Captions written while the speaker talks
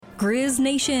Grizz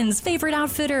Nation's favorite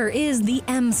outfitter is the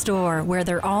M Store, where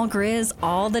they're all Grizz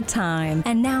all the time.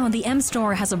 And now the M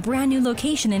Store has a brand new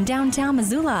location in downtown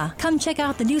Missoula. Come check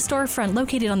out the new storefront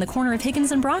located on the corner of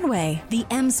Higgins and Broadway. The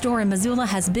M Store in Missoula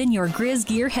has been your Grizz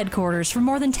gear headquarters for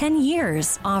more than 10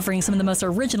 years, offering some of the most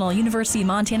original University of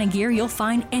Montana gear you'll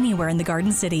find anywhere in the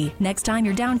Garden City. Next time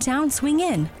you're downtown, swing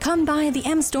in. Come by the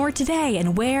M Store today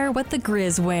and wear what the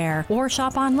Grizz wear, or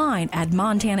shop online at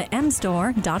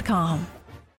montanamstore.com.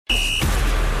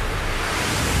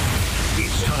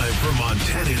 It's time for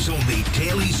Montana's only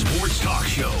daily sports talk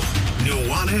show,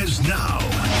 Nuanez Now.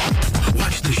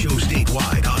 Watch the show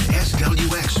statewide on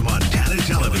SWX Montana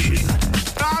Television.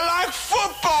 I like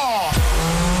football!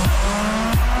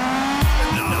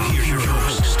 Now here's your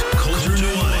host, Coulter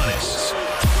Nuanez.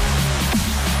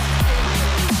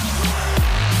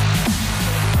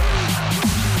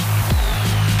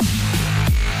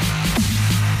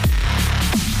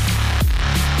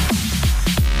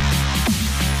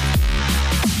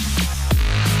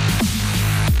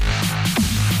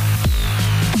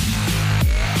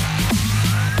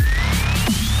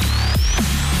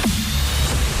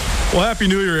 Well, Happy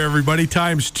New Year, everybody,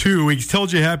 times two. We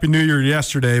told you Happy New Year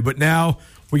yesterday, but now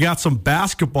we got some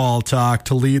basketball talk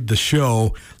to lead the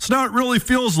show. So now it really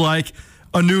feels like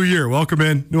a new year. Welcome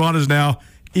in. Nuanez Now,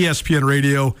 ESPN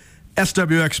Radio,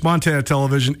 SWX Montana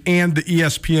Television, and the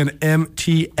ESPN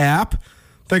MT app.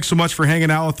 Thanks so much for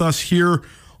hanging out with us here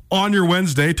on your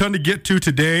Wednesday. Ton to get to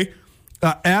today.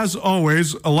 As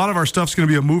always, a lot of our stuff's going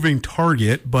to be a moving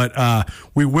target, but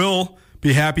we will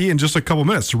be happy in just a couple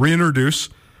minutes to reintroduce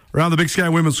Around the Big Sky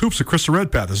Women's Hoops at Krista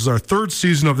Redpath. This is our third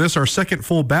season of this, our second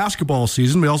full basketball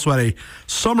season. We also had a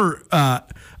summer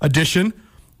edition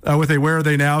with a Where Are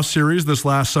They Now series this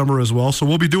last summer as well. So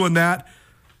we'll be doing that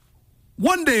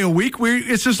one day a week.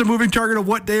 It's just a moving target of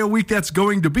what day a week that's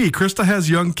going to be. Krista has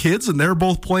young kids, and they're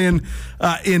both playing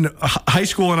in high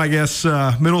school and I guess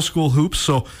middle school hoops.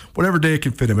 So whatever day it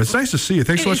can fit in. It's nice to see you.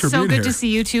 Thanks so much for being here. It's so good to see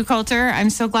you too, Coulter.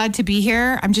 I'm so glad to be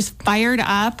here. I'm just fired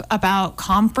up about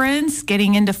conference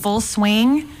getting into full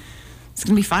swing. It's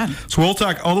going to be fun. So we'll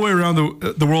talk all the way around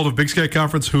the world of Big Sky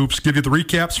Conference hoops, give you the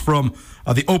recaps from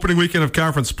the opening weekend of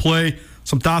conference play,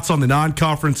 some thoughts on the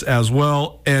non-conference as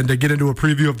well, and get into a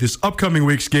preview of this upcoming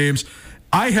week's games.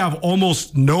 I have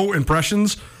almost no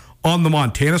impressions on the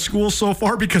Montana schools so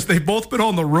far because they've both been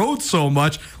on the road so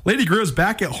much. Lady Grizz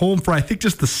back at home for, I think,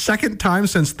 just the second time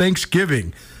since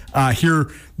Thanksgiving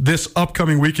here this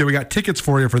upcoming weekend. We got tickets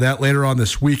for you for that later on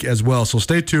this week as well, so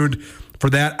stay tuned for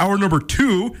that. Hour number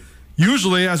 2,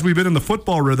 usually as we've been in the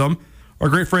football rhythm, our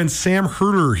great friend Sam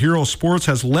Herder, Hero Sports,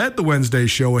 has led the Wednesday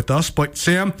show with us, but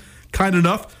Sam, kind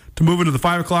enough to move into the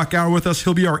 5 o'clock hour with us.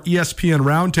 He'll be our ESPN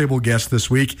Roundtable guest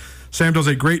this week. Sam does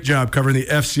a great job covering the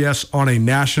FCS on a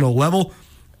national level,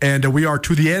 and we are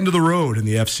to the end of the road in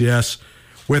the FCS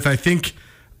with, I think,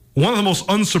 one of the most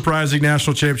unsurprising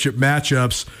national championship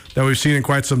matchups that we've seen in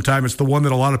quite some time. It's the one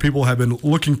that a lot of people have been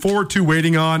looking forward to,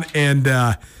 waiting on, and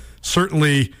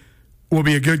certainly will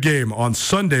be a good game on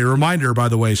Sunday. Reminder, by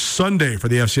the way, Sunday for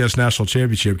the FCS National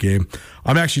Championship game.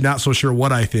 I'm actually not so sure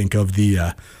what I think of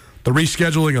the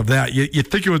rescheduling of that.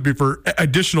 You'd think it would be for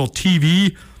additional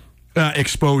TV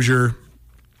exposure,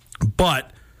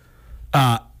 but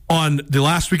on the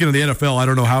last weekend of the NFL, I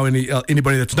don't know how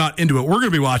anybody that's not into it, we're going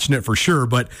to be watching it for sure,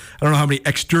 but I don't know how many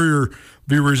exterior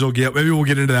viewers will get. Maybe we'll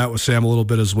get into that with Sam a little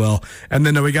bit as well. And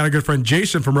then we got our good friend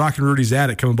Jason from Rockin' Rudy's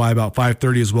Attic coming by about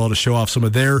 5:30 as well to show off some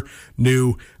of their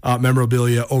new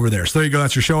memorabilia over there. So there you go.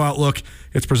 That's your show outlook.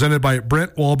 It's presented by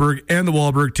Brent Wahlberg and the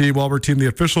Wahlberg Team. Wahlberg Team, the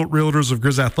official realtors of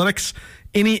Grizz Athletics.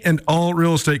 Any and all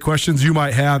real estate questions you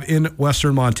might have in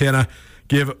Western Montana,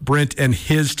 give Brent and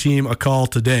his team a call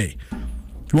today.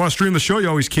 If you want to stream the show, you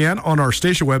always can on our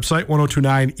station website,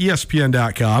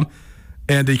 1029ESPN.com.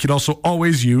 And you can also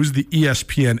always use the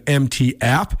ESPN MT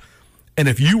app. And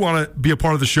if you want to be a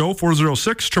part of the show,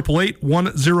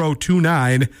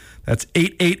 406-888-1029. That's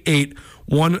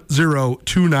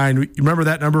 888-1029. Remember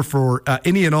that number for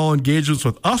any and all engagements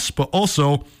with us, but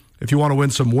also if you want to win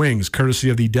some wings, courtesy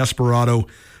of the Desperado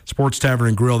Sports Tavern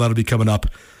and Grill. That'll be coming up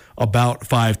about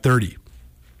 5:30.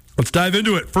 Let's dive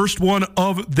into it. First one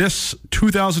of this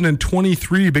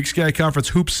 2023 Big Sky Conference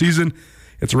hoops season.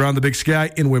 It's Around the Big Sky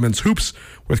in women's hoops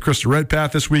with Krista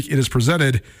Redpath. This week it is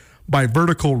presented by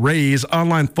Vertical Raise.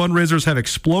 Online fundraisers have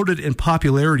exploded in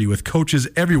popularity with coaches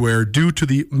everywhere due to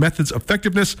the method's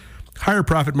effectiveness, higher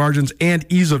profit margins, and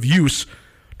ease of use.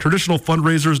 Traditional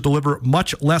fundraisers deliver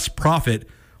much less profit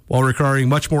while requiring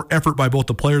much more effort by both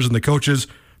the players and the coaches.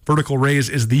 Vertical Raise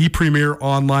is the premier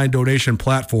online donation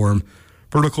platform.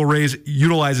 Vertical Raise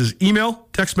utilizes email,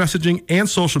 text messaging, and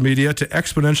social media to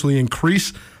exponentially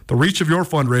increase the reach of your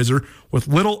fundraiser with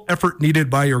little effort needed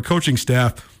by your coaching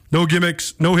staff. No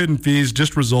gimmicks, no hidden fees,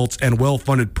 just results and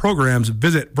well-funded programs.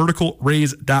 Visit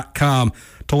verticalraise.com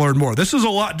to learn more. This is a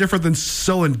lot different than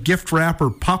selling gift wrap or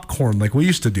popcorn like we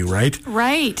used to do, right?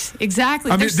 Right,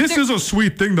 exactly. I mean, this is a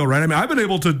sweet thing, though, right? I mean, I've been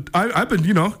able to, give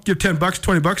 $10,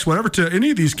 $20, whatever to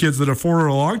any of these kids that afford it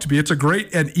along to me. It's a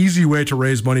great and easy way to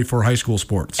raise money for high school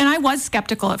sports. And I was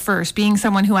skeptical at first, being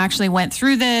someone who actually went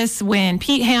through this. When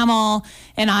Pete Hamill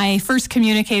and I first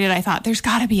communicated, I thought, there's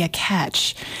got to be a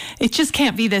catch. It just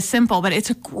can't be this simple, but it's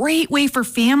a great way for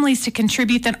families to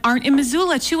contribute that aren't in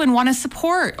Missoula, too, and want to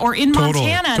support, or in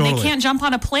Montana, and they can't jump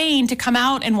on a plane to come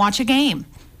out and watch a game.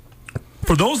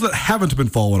 For those that haven't been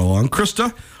following along,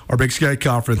 Krista, our Big Sky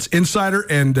Conference insider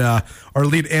and our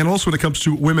lead analyst when it comes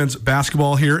to women's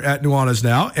basketball here at Nuanez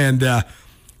Now, and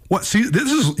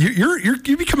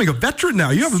you're becoming a veteran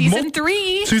now. You have season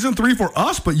 3 for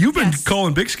us, but you've been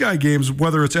calling Big Sky games,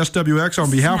 whether it's SWX on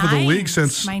behalf of the league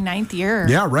since my 9th year.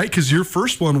 Yeah, right. Because your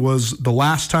first one was the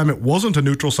last time it wasn't a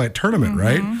neutral site tournament,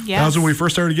 right? Yes. That was when we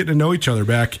first started getting to know each other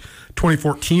back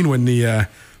 2014 when the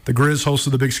Grizz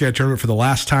hosted the Big Sky tournament for the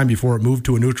last time before it moved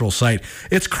to a neutral site.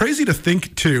 It's crazy to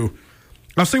think too.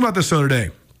 I was thinking about this the other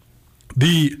day.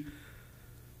 The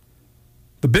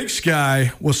Big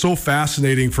Sky was so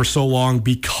fascinating for so long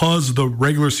because the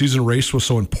regular season race was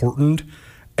so important.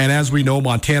 And as we know,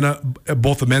 Montana,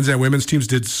 both the men's and women's teams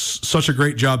did such a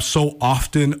great job so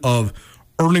often of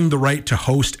earning the right to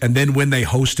host, and then when they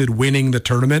hosted, winning the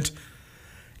tournament.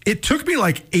 It took me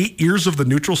like 8 years of the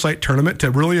neutral site tournament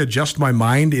to really adjust my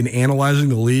mind in analyzing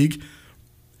the league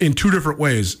in two different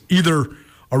ways, either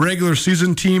a regular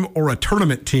season team or a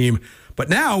tournament team. But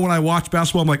now when I watch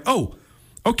basketball, I'm like, oh,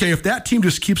 okay, if that team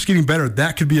just keeps getting better,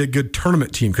 that could be a good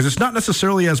tournament team, because it's not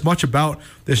necessarily as much about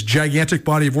this gigantic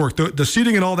body of work. The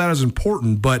seeding and all that is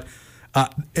important, but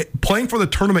playing for the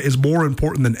tournament is more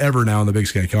important than ever now in the Big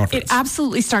Sky Conference. It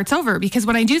absolutely starts over, because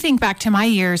when I do think back to my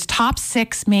years, top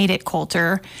 6 made it,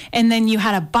 Coulter, and then you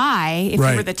had a bye if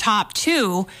you were the top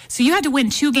 2, so you had to win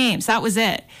 2 games. That was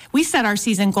it. We set our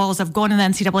season goals of going to the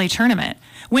NCAA tournament,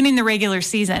 winning the regular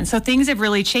season. So things have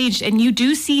really changed, and you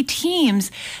do see teams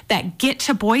that get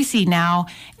to Boise now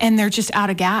and they're just out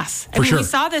of gas. We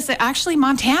saw this at actually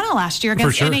Montana last year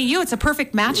against NAU. It's a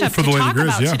perfect matchup to talk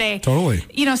about today. Totally.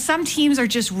 You know, some teams are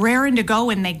just raring to go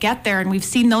when they get there, and we've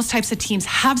seen those types of teams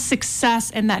have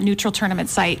success in that neutral tournament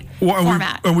site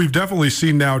format. We've definitely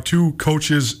seen now 2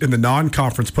 coaches in the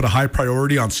non-conference put a high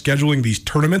priority on scheduling these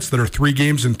tournaments that are 3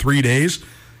 games in 3 days.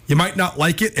 You might not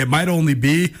like it. It might only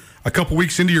be a couple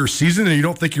weeks into your season and you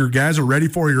don't think your guys are ready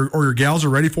for it or your gals are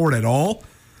ready for it at all.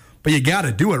 But you got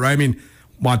to do it, right? I mean,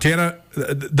 Montana,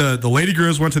 the Lady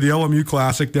Grizz went to the LMU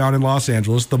Classic down in Los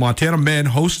Angeles. The Montana men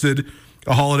hosted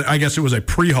a holiday, I guess it was a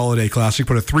pre-holiday classic,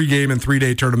 but a 3-game and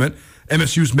 3-day tournament.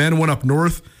 MSU's men went up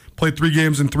north, played 3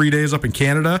 games in 3 days up in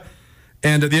Canada.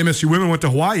 And the MSU women went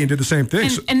to Hawaii and did the same thing.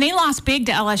 And they lost big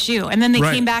to LSU. And then they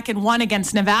came back and won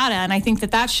against Nevada. And I think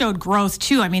that showed growth,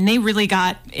 too. I mean, they really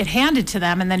got it handed to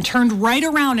them and then turned right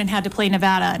around and had to play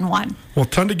Nevada and won. Well,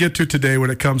 ton to get to today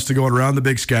when it comes to going around the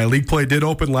Big Sky. League play did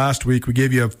open last week. We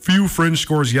gave you a few fringe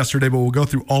scores yesterday, but we'll go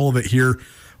through all of it here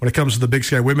when it comes to the Big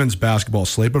Sky women's basketball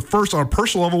slate. But first, on a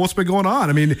personal level, what's been going on?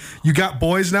 I mean, you got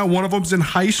boys now. One of them's in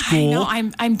high school. I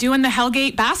know. I'm doing the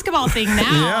Hellgate basketball thing now.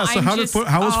 Yeah, so how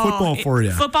was football for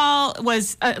you? Football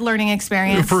was a learning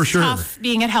experience. For sure. Tough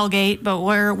being at Hellgate, but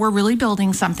we're really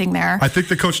building something there. I think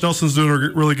that Coach Nelson's doing a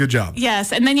really good job.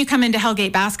 Yes, and then you come into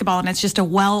Hellgate basketball, and it's just a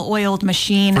well-oiled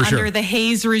machine under the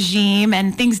Hayes regime,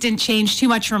 and things didn't change too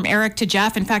much from Eric to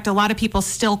Jeff. In fact, a lot of people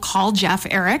still call Jeff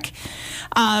Eric.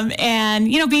 And,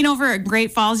 being over at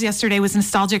Great Falls yesterday was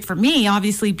nostalgic for me,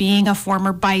 obviously being a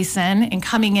former Bison and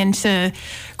coming into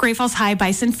Great Falls High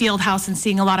Bison Fieldhouse and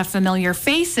seeing a lot of familiar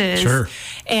faces. Sure.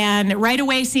 And right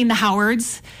away seeing the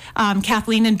Howards,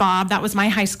 Kathleen and Bob, that was my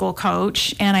high school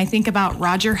coach. And I think about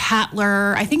Roger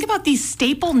Hattler. I think about these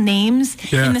staple names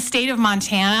in the state of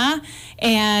Montana.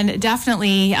 And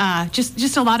definitely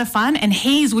just a lot of fun. And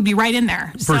Hayes would be right in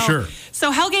there. For sure.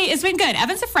 So Hellgate has been good.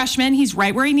 Evan's a freshman. He's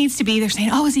right where he needs to be. They're saying,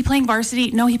 is he playing varsity?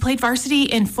 No, he played varsity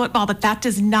in football, but that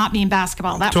does not mean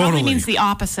basketball. That probably means the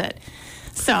opposite.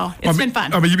 So it's been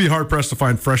fun. I mean, you'd be hard-pressed to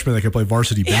find freshmen that can play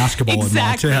varsity basketball in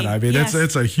Montana. I mean,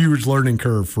 it's a huge learning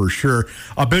curve for sure.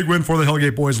 A big win for the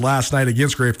Hellgate boys last night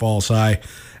against Great Falls High.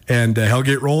 And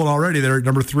Hellgate rolling already. They're at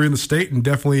number 3 in the state and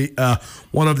definitely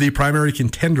one of the primary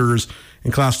contenders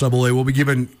in Class AA. We'll be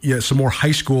giving some more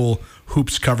high school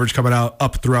hoops coverage coming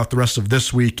up throughout the rest of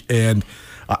this week and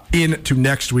into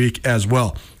next week as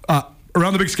well.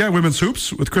 Around the Big Sky Women's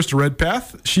Hoops with Krista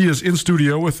Redpath. She is in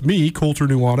studio with me, Coulter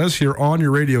Nuanez, here on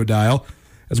your radio dial.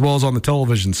 as well as on the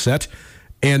television set.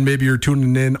 And maybe you're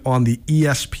tuning in on the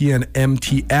ESPN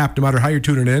MT app. No matter how you're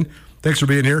tuning in, thanks for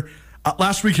being here.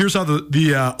 Last week, here's how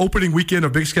the opening weekend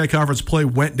of Big Sky Conference play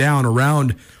went down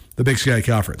around the Big Sky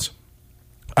Conference.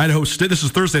 Idaho State, this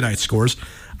is Thursday night scores.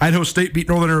 Idaho State beat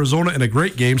Northern Arizona in a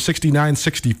great game,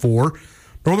 69-64.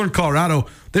 Northern Colorado,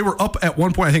 they were up at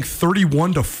one point, I think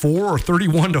 31-4 or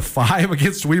 31-5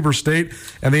 against Weber State,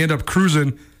 and they end up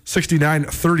cruising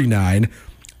 69-39.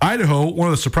 Idaho, one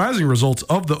of the surprising results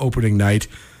of the opening night,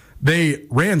 they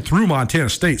ran through Montana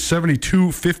State,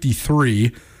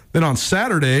 72-53. Then on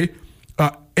Saturday,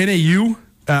 NAU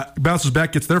bounces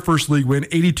back, gets their first league win,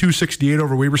 82-68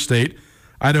 over Weber State.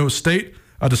 Idaho State,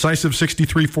 a decisive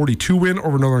 63-42 win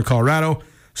over Northern Colorado.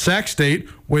 Sac State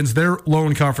wins their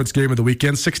lone conference game of the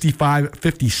weekend,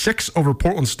 65-56 over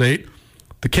Portland State.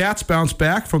 The Cats bounce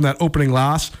back from that opening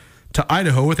loss to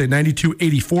Idaho with a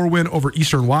 92-84 win over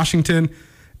Eastern Washington.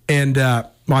 And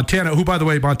Montana, who, by the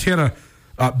way, Montana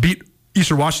beat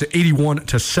Eastern Washington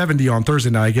 81-70 on Thursday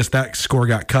night. I guess that score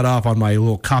got cut off on my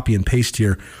little copy and paste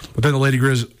here. But then the Lady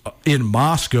Grizz in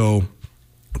Moscow,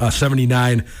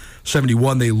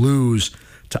 79-71, they lose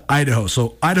to Idaho.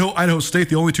 So Idaho State,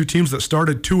 the only two teams that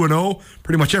started 2-0.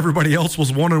 Pretty much everybody else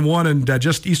was 1-1, and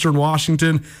just Eastern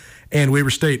Washington and Weber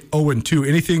State 0-2.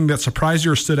 Anything that surprised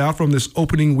you or stood out from this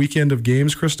opening weekend of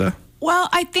games, Krista? Well,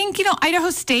 I think, Idaho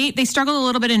State, they struggled a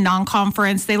little bit in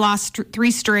non-conference. They lost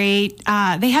 3 straight.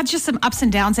 They had just some ups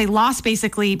and downs. They lost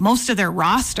basically most of their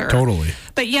roster. Totally.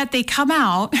 But yet they come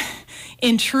out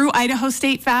in true Idaho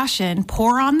State fashion,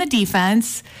 pour on the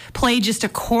defense, play just a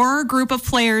core group of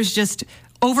players just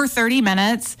over 30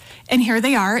 minutes, and here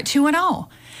they are at 2-0.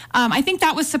 I think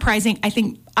that was surprising. I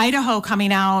think Idaho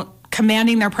coming out,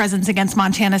 commanding their presence against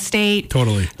Montana State.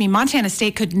 Totally. I mean, Montana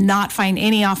State could not find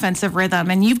any offensive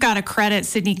rhythm, and you've got to credit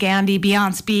Sidney Gandy,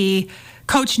 Beyonce B,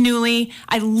 Coach Newley.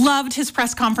 I loved his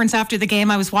press conference after the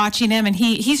game. I was watching him, and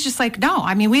he's just like, no,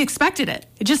 I mean, we expected it.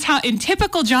 Just how, in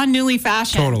typical John Newley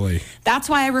fashion. Totally. That's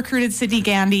why I recruited Sidney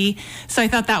Gandy. So I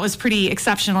thought that was pretty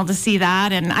exceptional to see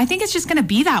that. And I think it's just going to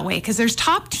be that way because there's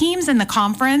top teams in the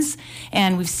conference,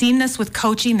 and we've seen this with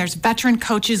coaching. There's veteran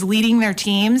coaches leading their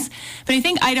teams. But I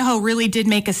think Idaho really did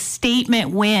make a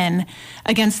statement win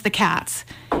against the Cats.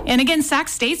 And again, Sac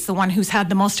State's the one who's had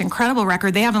the most incredible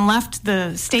record. They haven't left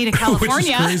the state of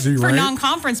California crazy, for right?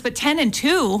 non-conference, but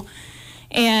 10-2.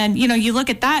 And, you look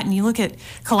at that and you look at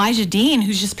Kalijah Dean,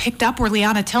 who's just picked up where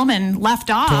Liana Tillman left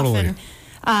off. Totally.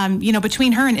 And,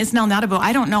 between her and Isnell Nadabo,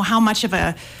 I don't know how much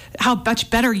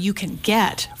better you can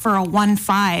get for a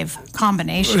 1-5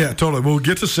 combination. Yeah, totally. We'll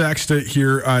get to Sac State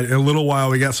here in a little while.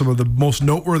 We got some of the most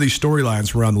noteworthy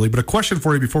storylines around the league. But a question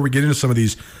for you before we get into some of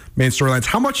these main storylines.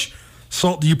 How much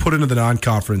salt do you put into the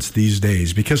non-conference these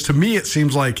days? Because to me, it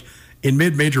seems like in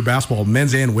mid-major basketball,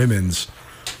 men's and women's,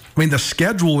 the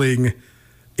scheduling,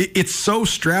 it's so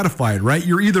stratified, right?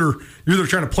 You're either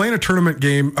trying to play in a tournament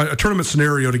game, a tournament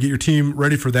scenario to get your team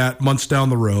ready for that months down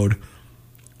the road.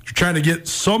 You're trying to get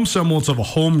some semblance of a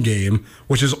home game,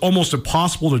 which is almost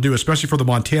impossible to do, especially for the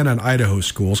Montana and Idaho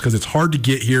schools, because it's hard to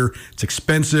get here. It's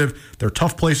expensive. They're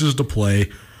tough places to play.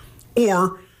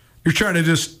 Or you're trying to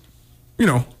just,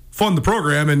 fund the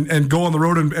program and go on the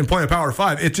road and play a Power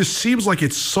 5. It just seems like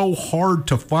it's so hard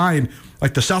to find,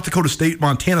 like the South Dakota State,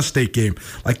 Montana State game.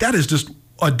 Like that is just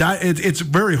it's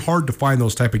very hard to find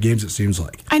those type of games, it seems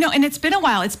like. I know, and it's been a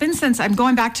while. It's been since, I'm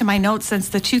going back to my notes, since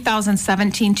the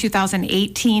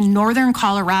 2017-2018 Northern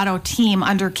Colorado team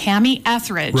under Cammie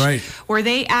Etheridge, right, where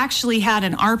they actually had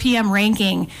an RPM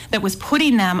ranking that was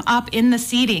putting them up in the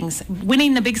seedings,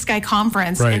 winning the Big Sky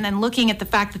Conference, right, and then looking at the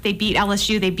fact that they beat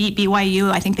LSU, they beat BYU,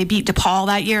 I think they beat DePaul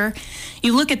that year.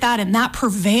 You look at that, and that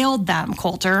prevailed them,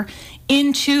 Coulter,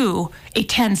 into a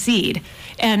 10 seed.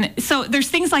 And so there's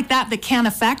things like that can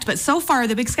affect, but so far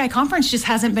the Big Sky Conference just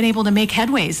hasn't been able to make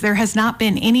headways. There has not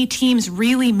been any teams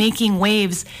really making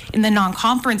waves in the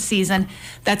non-conference season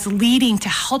that's leading to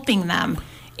helping them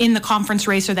in the conference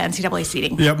race or the NCAA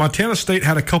seeding. Yeah, Montana State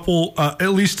had a couple, at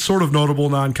least sort of notable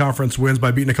non-conference wins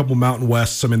by beating a couple Mountain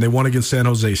Wests. I mean, they won against San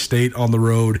Jose State on the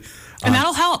road. And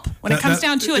that'll help. When it comes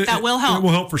down to it, that will help. It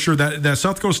will help for sure. That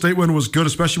South Dakota State win was good,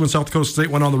 especially when South Dakota State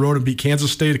went on the road and beat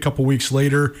Kansas State a couple weeks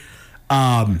later.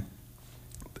 The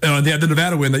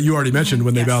Nevada win that you already mentioned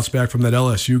when they bounced back from that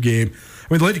LSU game.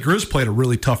 I mean, the Lady Grizz played a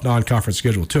really tough non-conference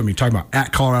schedule, too. I mean, talking about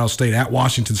at Colorado State, at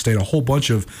Washington State, a whole bunch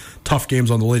of tough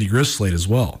games on the Lady Grizz slate as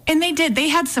well. And they did. They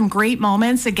had some great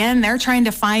moments. Again, they're trying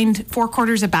to find 4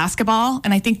 quarters of basketball,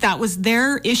 and I think that was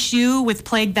their issue with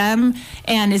plagued them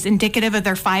and is indicative of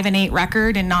their 5-8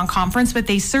 record in non-conference, but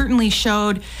they certainly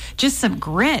showed just some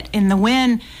grit in the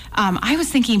win. I was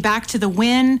thinking back to the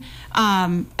win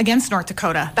against North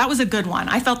Dakota. That was a good one.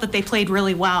 I felt that they played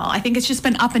really well. I think it's just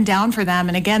been up and down for them.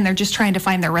 And again, they're just trying to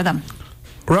find their rhythm.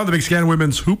 We're on the Big Sky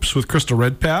Women's Hoops with Crystal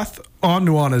Redpath on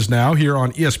Nuanez Now here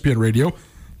on ESPN Radio,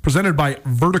 presented by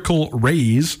Vertical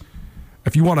Raise.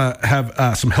 If you want to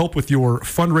have some help with your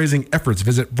fundraising efforts,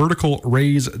 visit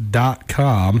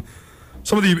verticalraise.com.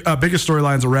 Some of the biggest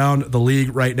storylines around the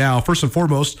league right now. First and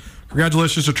foremost,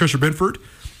 congratulations to Tricia Binford,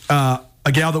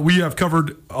 a gal that we have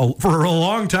covered for a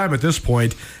long time at this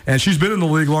point, and she's been in the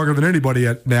league longer than anybody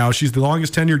now. She's the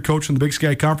longest tenured coach in the Big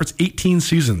Sky Conference, 18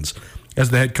 seasons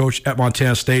as the head coach at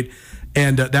Montana State.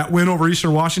 And that win over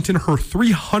Eastern Washington, her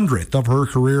 300th of her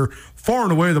career, far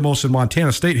and away the most in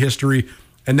Montana State history,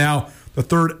 and now the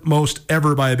third most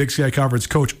ever by a Big Sky Conference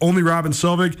coach. Only Robin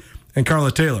Selvig and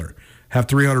Carla Taylor have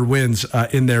 300 wins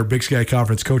in their Big Sky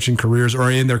Conference coaching careers,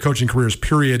 or in their coaching careers,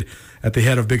 period, at the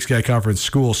head of Big Sky Conference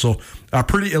schools. So a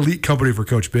pretty elite company for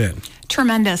Coach Ben.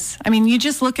 Tremendous. I mean, you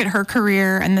just look at her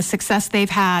career and the success they've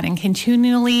had and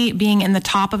continually being in the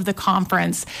top of the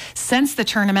conference since the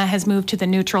tournament has moved to the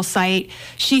neutral site.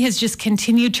 She has just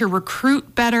continued to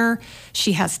recruit better.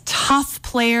 She has tough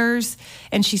players,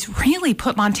 and she's really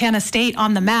put Montana State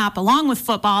on the map along with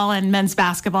football and men's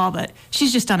basketball, but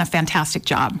she's just done a fantastic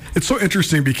job. It's so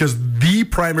interesting because the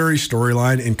primary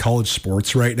storyline in college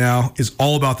sports right now is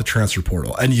all about the transfer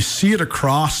portal, and you see it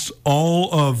across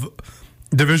all of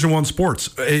Division I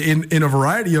sports in a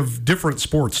variety of different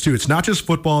sports too. It's not just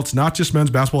football, it's not just men's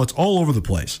basketball, it's all over the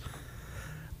place.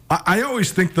 I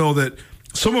always think though that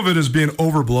some of it is being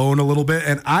overblown a little bit,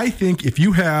 and I think if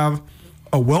you have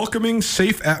a welcoming,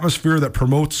 safe atmosphere that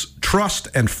promotes trust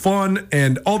and fun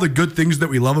and all the good things that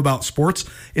we love about sports,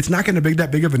 it's not going to be that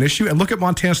big of an issue. And look at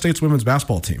Montana State's women's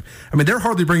basketball team. I mean, they're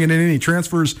hardly bringing in any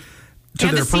transfers to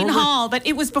and their the Seton program. Hall, but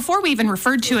it was before we even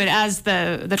referred to it as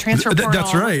the transfer portal.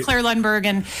 That's right. Claire Lundberg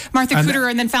and Martha Cooter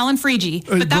and then Fallon Freegee.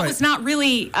 But that was not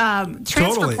really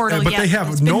transfer portal but yet. they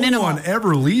have no one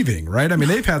ever leaving, right? I mean,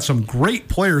 they've had some great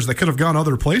players that could have gone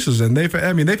other places, and they've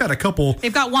had a couple.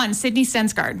 They've got one, Sydney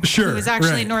Stensgaard, sure, who is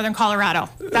actually in Northern Colorado.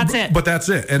 That's it. But that's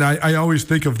it. And I always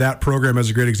think of that program as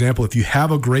a great example. If you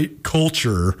have a great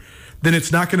culture, then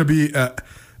it's not going to be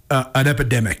an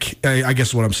epidemic, I guess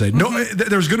is what I'm saying. No,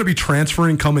 there's going to be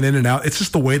transferring coming in and out. It's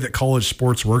just the way that college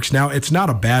sports works now. It's not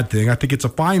a bad thing. I think it's a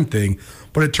fine thing.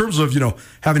 But in terms of,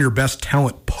 having your best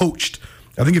talent poached,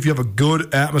 I think if you have a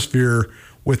good atmosphere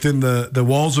within the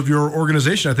walls of your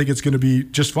organization, I think it's going to be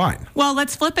just fine. Well,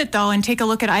 let's flip it, though, and take a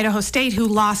look at Idaho State, who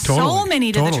lost so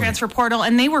many to the transfer portal,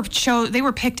 and they were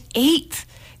picked 8th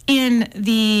in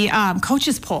the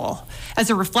coaches poll as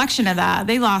a reflection of that.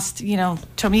 They lost,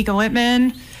 Tomika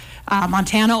Whitman,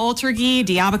 Montana Oltergy,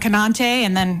 Diaba Canante,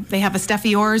 and then they have a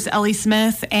Steffi Orrs, Ellie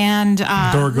Smith, and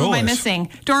Dora who am I missing?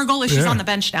 Dora Golis, she's on the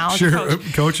bench now as a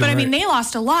coach. But I mean, they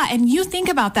lost a lot, and you think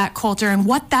about that, Coulter, and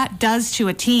what that does to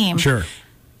a team. Sure.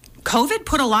 COVID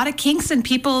put a lot of kinks in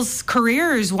people's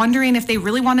careers, wondering if they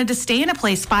really wanted to stay in a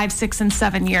place 5, 6, and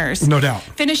 7 years. No doubt.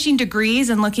 Finishing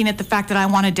degrees and looking at the fact that I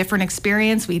want a different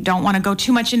experience. We don't want to go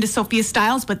too much into Sophia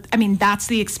Stiles, but I mean, that's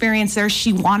the experience there.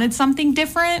 She wanted something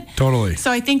different. Totally.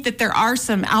 So I think that there are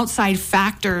some outside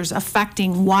factors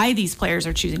affecting why these players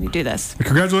are choosing to do this.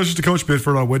 Congratulations to Coach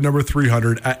Binford on win number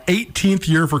 300. 18th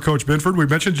year for Coach Binford. We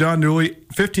mentioned John Newley,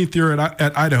 15th year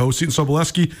at Idaho. Seton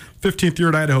Sobolewski, 15th year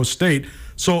at Idaho State.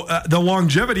 So the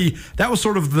longevity, that was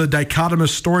sort of the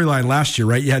dichotomous storyline last year,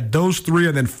 right? You had those 3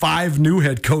 and then 5 new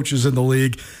head coaches in the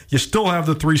league. You still have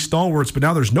the 3 stalwarts, but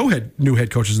now there's no new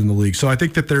head coaches in the league. So I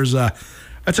think that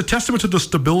that's a testament to the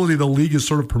stability the league is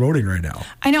sort of promoting right now.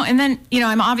 I know. And then,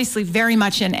 I'm obviously very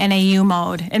much in NAU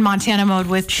mode, in Montana mode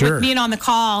with being on the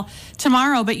call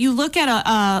tomorrow. But you look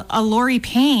at a Lori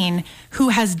Payne who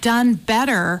has done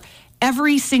better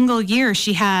every single year.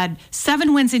 She had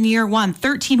 7 wins in year 1,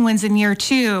 13 wins in year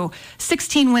 2,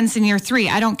 16 wins in year 3.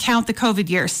 I don't count the COVID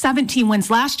year, 17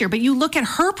 wins last year. But you look at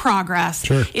her progress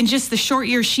in just the short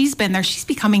years she's been there. She's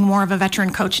becoming more of a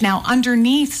veteran coach now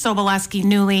underneath Sobolewski,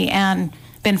 Newley, and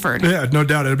Binford. Yeah, no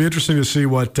doubt. It'll be interesting to see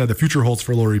what the future holds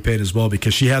for Lori Payne as well,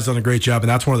 because she has done a great job, and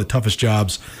that's one of the toughest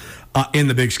jobs in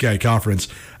the Big Sky Conference.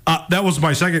 That was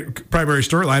my second primary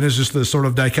storyline, is just the sort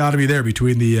of dichotomy there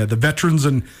between the veterans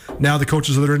and now the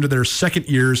coaches that are into their second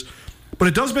years. But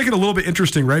it does make it a little bit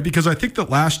interesting, right? Because I think that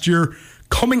last year,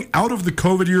 coming out of the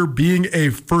COVID year, being a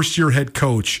first-year head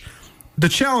coach, the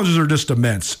challenges are just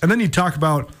immense. And then you talk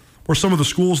about where some of the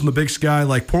schools in the Big Sky,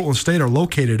 like Portland State, are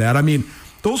located at. I mean,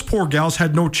 those poor gals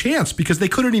had no chance because they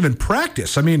couldn't even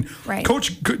practice. I mean,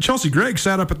 Coach Chelsea Gregg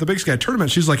sat up at the Big Sky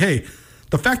tournament. She's like, hey,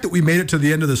 the fact that we made it to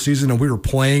the end of the season and we were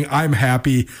playing, I'm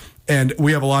happy, and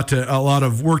we have a lot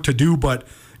of work to do, but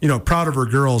proud of her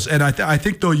girls. And I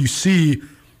think, though, you see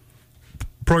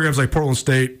programs like Portland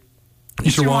State,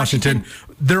 Eastern Washington,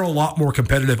 they're a lot more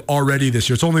competitive already this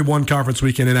year. It's only one conference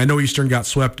weekend, and I know Eastern got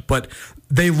swept, but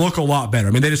they look a lot better.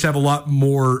 I mean, they just have a lot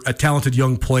more talented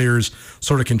young players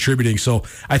sort of contributing. So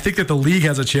I think that the league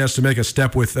has a chance to make a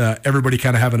step with everybody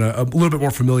kind of having a little bit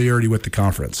more familiarity with the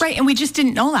conference. Right, and we just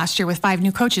didn't know last year with 5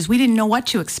 new coaches. We didn't know what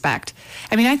to expect.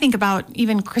 I mean, I think about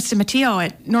even Krista Matteo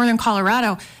at Northern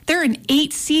Colorado. They're an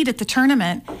 8 seed at the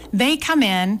tournament. They come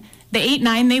in, the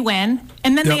 8-9, they win,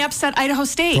 and then they upset Idaho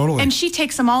State. Totally. And she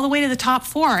takes them all the way to the top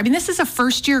 4. I mean, this is a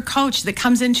first-year coach that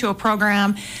comes into a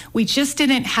program. We just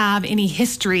didn't have any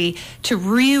history to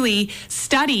really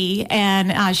study,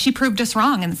 and she proved us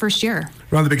wrong in the first year.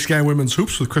 Around the Big Sky Women's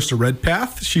Hoops with Krista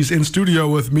Redpath. She's in studio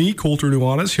with me, Colter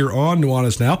Nuanez, here on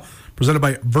Nuanez Now, presented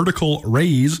by Vertical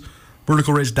Raise,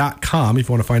 verticalraise.com, if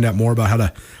you want to find out more about how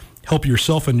to help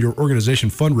yourself and your organization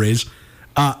fundraise.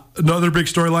 Another big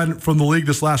storyline from the league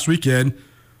this last weekend,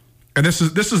 and this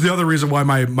is the other reason why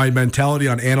my mentality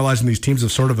on analyzing these teams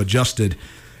have sort of adjusted.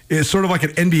 It's sort of like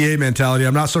an NBA mentality.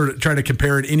 I'm not sort of trying to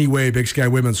compare in any way Big Sky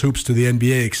Women's Hoops to the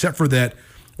NBA, except for that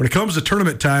when it comes to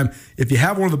tournament time, if you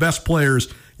have one of the best players,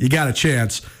 you got a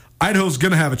chance. Idaho's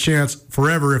going to have a chance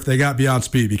forever if they got Beyond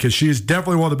Speed, because she is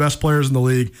definitely one of the best players in the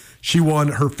league. She won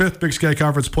her 5th Big Sky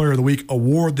Conference Player of the Week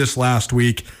award this last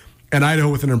week, and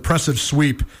Idaho with an impressive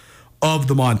sweep of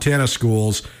the Montana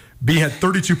schools. B had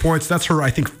 32 points. That's her, I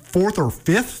think, 4th or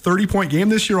 5th 30-point game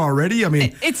this year already. I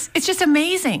mean, it's just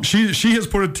amazing. She has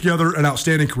put together an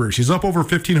outstanding career. She's up over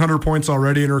 1,500 points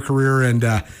already in her career, and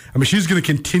I mean, she's going to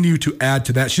continue to add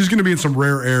to that. She's going to be in some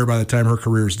rare air by the time her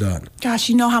career's done. Gosh,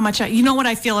 you know how much you know what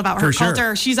I feel about her, Colter.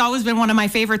 Sure. She's always been one of my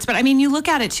favorites. But I mean, you look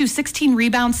at it too: 16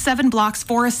 rebounds, 7 blocks,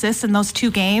 4 assists in those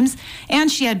 2 games,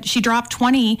 and she dropped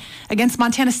 20 against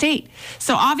Montana State.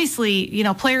 So obviously,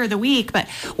 Player of the Week. But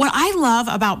what I love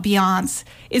about Beyonce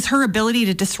is her ability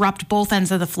to disrupt both ends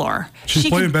of the floor. She's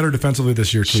playing better defensively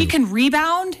this year, too. She can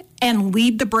rebound and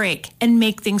lead the break and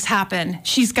make things happen.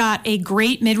 She's got a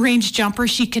great mid-range jumper.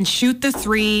 She can shoot the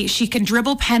 3. She can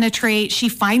dribble, penetrate. She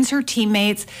finds her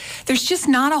teammates. There's just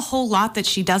not a whole lot that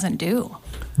she doesn't do.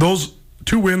 Those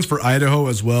 2 wins for Idaho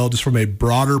as well, just from a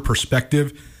broader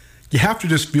perspective, you have to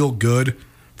just feel good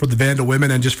for the Vandal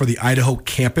women and just for the Idaho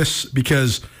campus,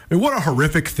 because I mean, what a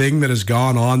horrific thing that has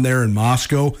gone on there in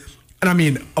Moscow. And I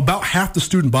mean, about half the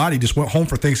student body just went home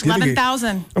for Thanksgiving.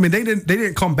 11,000. I mean, they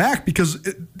didn't come back because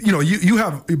you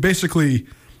have basically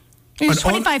there's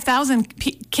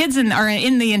 25,000 kids are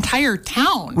in the entire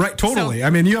town. Right, totally. So,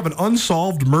 I mean, you have an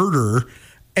unsolved murder,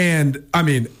 and I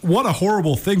mean, what a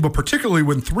horrible thing. But particularly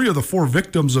when 3 of the 4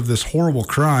 victims of this horrible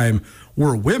crime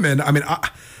were women. I mean,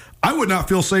 I would not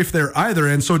feel safe there either.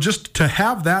 And so just to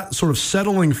have that sort of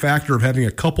settling factor of having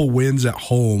a couple wins at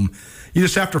home, you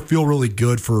just have to feel really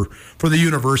good for the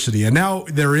university. And now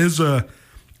there is a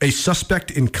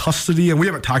suspect in custody, and we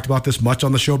haven't talked about this much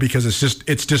on the show because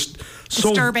it's just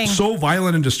so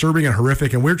violent and disturbing and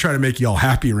horrific, and we're trying to make you all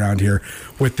happy around here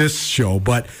with this show.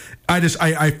 But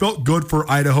I felt good for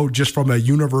Idaho just from a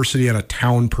university and a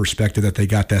town perspective that they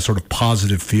got that sort of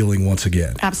positive feeling once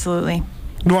again. Absolutely.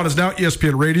 Nuanez Now,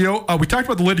 ESPN Radio. We talked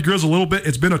about the Lady Grizz a little bit.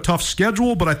 It's been a tough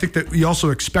schedule, but I think that we also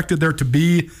expected there to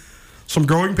be some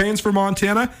growing pains for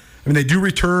Montana. I mean, they do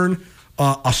return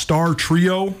a star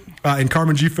trio in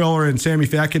Carmen Gfeller and Sammy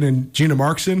Fatkin and Gina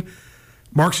Markson.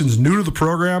 Markson's new to the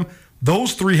program.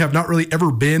 Those 3 have not really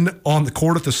ever been on the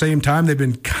court at the same time. They've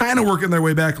been kind of working their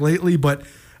way back lately, but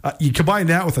you combine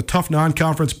that with a tough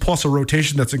non-conference plus a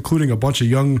rotation that's including a bunch of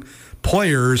young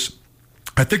players.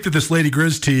 I think that this Lady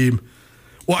Grizz team,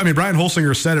 well, I mean, Brian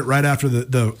Holsinger said it right after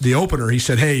the opener. He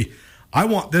said, hey, I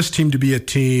want this team to be a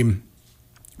team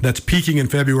that's peaking in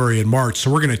February and March,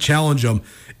 so we're going to challenge them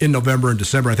in November and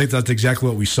December. I think that's exactly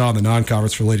what we saw in the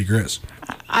non-conference for Lady Grizz.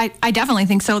 I definitely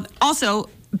think so. Also,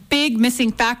 big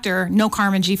missing factor, no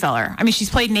Carmen Gfeller. I mean, she's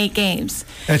played in 8 games.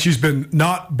 And she's been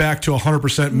not back to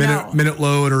 100% minute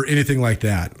load or anything like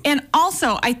that. And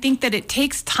also, I think that it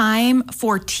takes time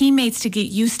for teammates to get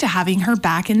used to having her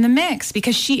back in the mix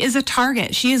because she is a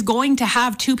target. She is going to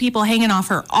have 2 people hanging off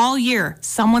her all year.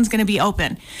 Someone's going to be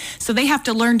open. So they have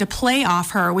to learn to play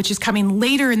off her, which is coming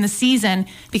later in the season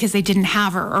because they didn't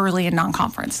have her early in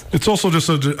non-conference. It's also just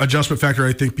an adjustment factor,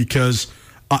 I think, because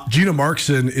Gina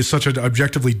Markson is such an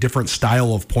objectively different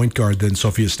style of point guard than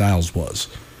Sophia Stiles was.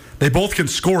 They both can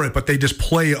score it, but they just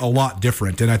play a lot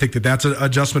different. And I think that that's an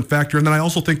adjustment factor. And then I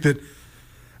also think that, I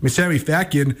mean, Sammy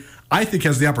Fatkin, I think,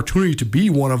 has the opportunity to be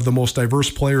one of the most diverse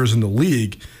players in the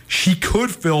league. She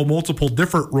could fill multiple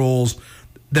different roles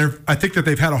I think that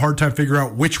they've had a hard time figuring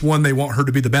out which one they want her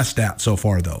to be the best at so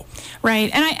far, though. Right.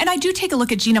 And I do take a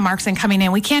look at Gina Markson coming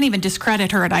in. We can't even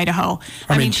discredit her at Idaho.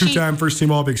 I mean, two-time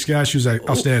first-team All-Big Sky. She was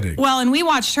outstanding. Well, and we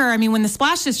watched her. I mean, when the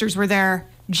Splash Sisters were there,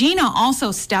 Gina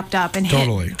also stepped up and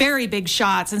hit very big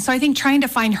shots. And so I think trying to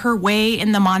find her way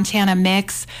in the Montana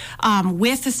mix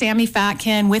with the Sammy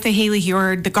Fatkin, with a Haley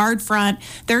Heward, the guard front,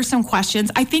 there's some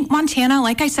questions. I think Montana,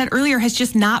 like I said earlier, has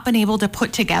just not been able to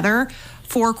put together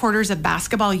 4 quarters of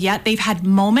basketball yet. They've had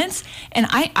moments, and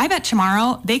I bet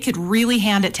tomorrow they could really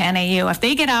hand it to NAU. If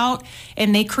they get out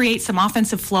and they create some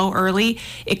offensive flow early,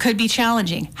 it could be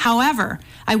challenging. However,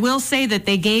 I will say that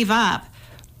they gave up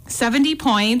 70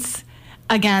 points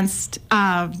against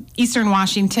Eastern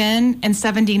Washington and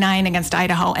 79 against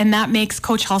Idaho. And that makes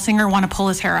Coach Hulsinger want to pull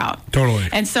his hair out. Totally.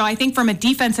 And so I think from a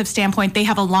defensive standpoint, they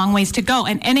have a long ways to go.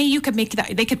 And NAU could make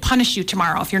that, they could punish you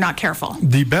tomorrow if you're not careful.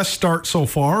 The best start so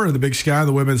far in the Big Sky on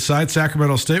the women's side,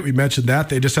 Sacramento State, we mentioned that.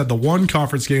 They just had the 1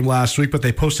 conference game last week, but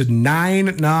they posted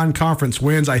 9 non-conference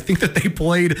wins. I think that they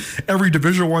played every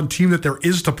Division I team that there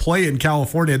is to play in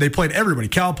California. They played everybody,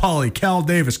 Cal Poly, Cal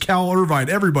Davis, Cal Irvine,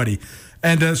 everybody.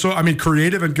 And so, I mean,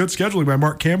 creative and good scheduling by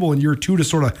Mark Campbell in year 2 to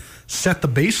sort of set the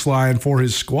baseline for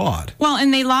his squad. Well,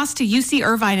 and they lost to UC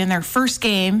Irvine in their first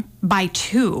game by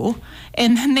 2,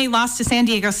 and then they lost to San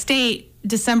Diego State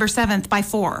December 7th by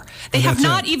 4. They have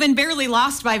not even barely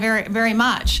lost by very, very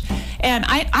much. And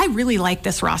I really like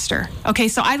this roster. Okay,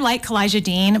 so I like Kalijah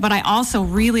Dean, but I also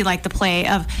really like the play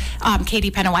of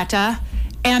Katie Penueta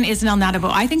and Isnel Nadabo.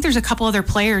 I think there's a couple other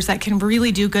players that can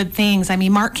really do good things. I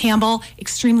mean, Mark Campbell,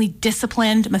 extremely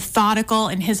disciplined, methodical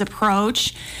in his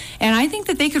approach. And I think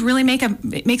that they could really make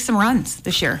some runs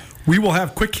this year. We will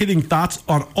have quick-hitting thoughts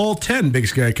on all 10 Big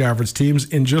Sky Conference teams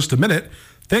in just a minute.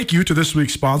 Thank you to this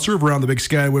week's sponsor of Around the Big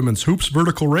Sky Women's Hoops,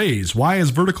 Vertical Raise. Why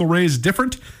is Vertical Raise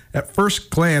different? At first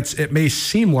glance, it may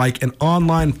seem like an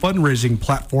online fundraising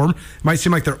platform. It might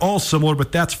seem like they're all similar,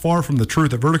 but that's far from the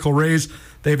truth. At Vertical Raise,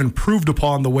 they've improved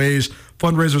upon the ways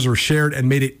fundraisers are shared and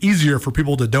made it easier for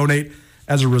people to donate.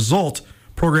 As a result,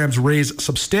 programs raise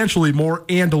substantially more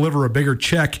and deliver a bigger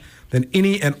check than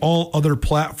any and all other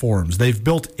platforms. They've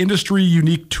built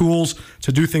industry-unique tools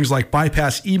to do things like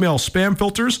bypass email spam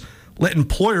filters, let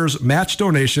employers match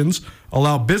donations,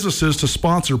 allow businesses to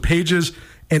sponsor pages,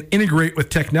 and integrate with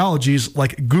technologies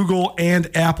like Google and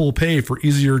Apple Pay for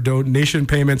easier donation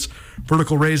payments.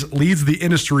 Vertical Raise leads the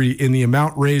industry in the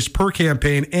amount raised per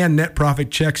campaign and net profit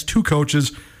checks to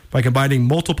coaches by combining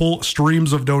multiple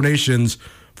streams of donations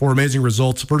for amazing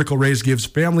results. Vertical Raise gives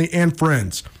family and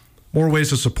friends more ways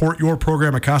to support your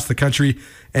program across the country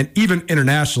and even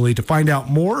internationally. To find out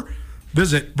more,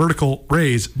 visit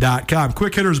verticalraise.com.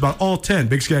 Quick hitters about all 10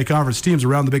 Big Sky Conference teams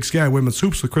around the Big Sky Women's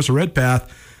Hoops with Krista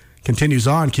Redpath continues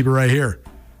on. Keep it right here.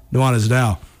 Nuanez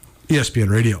Now,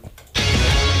 ESPN Radio.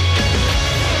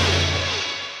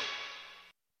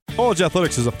 College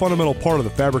athletics is a fundamental part of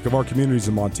the fabric of our communities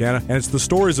in Montana, and it's the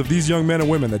stories of these young men and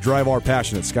women that drive our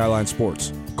passion at Skyline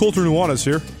Sports. Colter Nuanez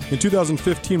here. In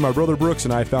 2015, my brother Brooks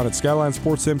and I founded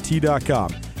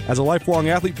SkylineSportsMT.com. As a lifelong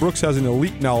athlete, Brooks has an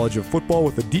elite knowledge of football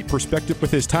with a deep perspective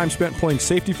with his time spent playing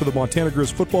safety for the Montana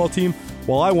Grizz football team,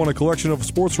 while I won a collection of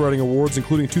sports writing awards,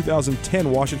 including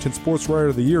 2010 Washington Sports Writer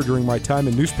of the Year during my time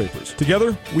in newspapers.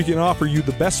 Together, we can offer you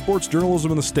the best sports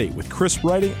journalism in the state with crisp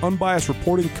writing, unbiased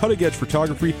reporting, cutting-edge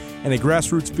photography, and a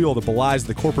grassroots feel that belies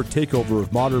the corporate takeover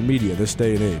of modern media this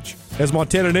day and age. As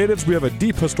Montana natives, we have a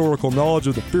deep historical knowledge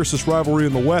of the fiercest rivalry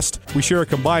in the West. We share a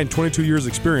combined 22 years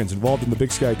experience involved in the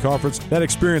Big Sky Conference. That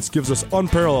experience gives us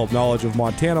unparalleled knowledge of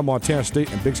Montana, Montana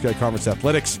State, and Big Sky Conference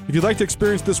athletics. If you'd like to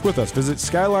experience this with us, visit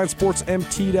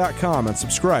SkylineSportsMT.com and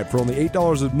subscribe for only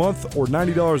 $8 a month or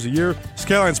 $90 a year.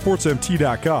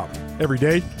 SkylineSportsMT.com. Every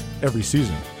day, every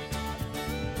season.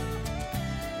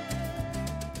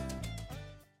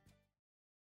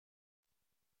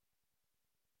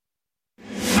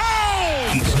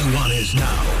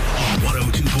 Now on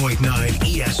 102.9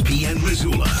 ESPN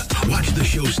Missoula. Watch the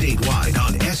show statewide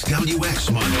on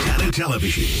SWX Montana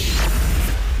Television.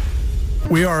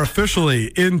 We are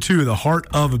officially into the heart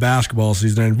of the basketball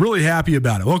season and really happy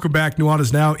about it. Welcome back.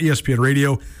 Nuanez Now, ESPN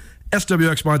Radio,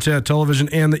 SWX Montana Television,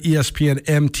 and the ESPN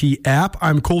MT app.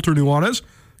 I'm Colter Nuanez,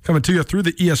 coming to you through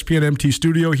the ESPN MT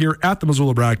studio here at the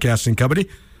Missoula Broadcasting Company.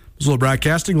 Missoula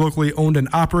Broadcasting, locally owned and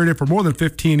operated for more than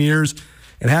 15 years,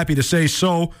 and happy to say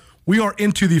so. We are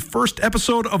into the first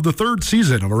episode of the third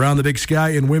season of Around the Big Sky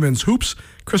in Women's Hoops.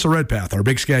 Krista Redpath, our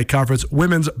Big Sky Conference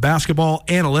women's basketball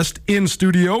analyst, in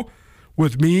studio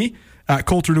with me,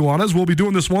 Colter Nuanez. We'll be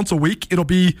doing this once a week. It'll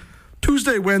be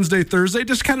Tuesday, Wednesday, Thursday.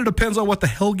 Just kind of depends on what the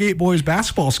Hellgate boys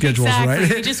basketball schedule is, right?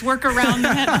 We just work around the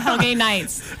Hellgate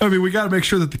nights. I mean, we got to make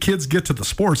sure that the kids get to the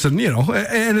sports, and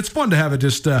and it's fun to have it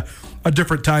just a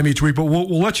different time each week. But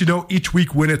we'll let you know each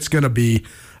week when it's going to be.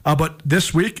 But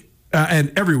this week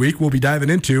and every week, we'll be diving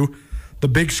into the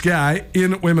Big Sky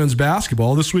in women's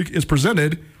basketball. This week is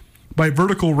presented by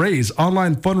Vertical Raise.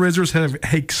 Online fundraisers have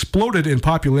exploded in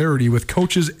popularity with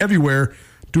coaches everywhere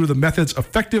due to the method's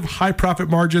effective high profit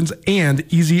margins and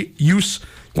easy use.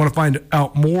 You want to find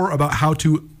out more about how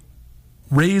to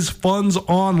raise funds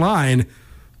online?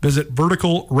 Visit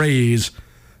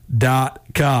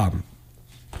verticalraise.com.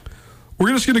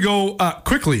 We're just going to go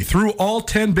quickly through all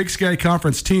 10 Big Sky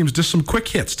Conference teams, just some quick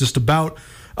hits, just about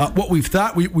what we've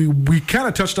thought. We kind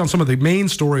of touched on some of the main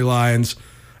storylines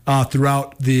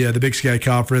throughout the Big Sky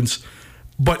Conference.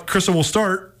 But, Krista, we'll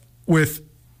start with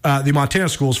the Montana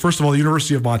schools. First of all, the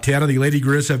University of Montana. The Lady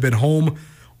Grizz have been home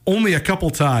only a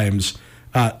couple times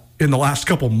in the last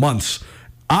couple months.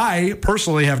 I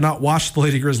personally have not watched the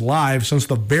Lady Grizz live since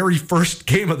the very first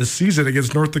game of the season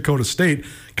against North Dakota State,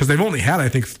 because they've only had, I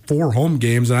think, 4 home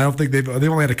games, and I don't think they've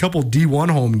only had a couple D1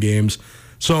 home games.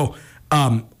 So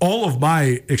all of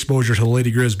my exposure to the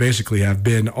Lady Grizz basically have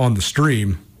been on the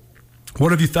stream.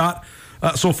 What have you thought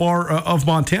so far of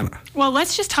Montana? Well,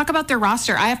 let's just talk about their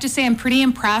roster. I have to say I'm pretty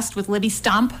impressed with Libby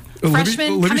Stump,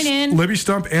 freshman coming in. Libby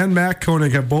Stump and Matt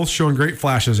Koenig have both shown great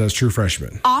flashes as true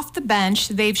freshmen. Off the bench,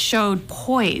 they've showed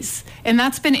poise, and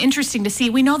that's been interesting to see.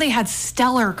 We know they had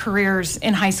stellar careers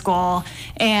in high school,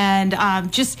 and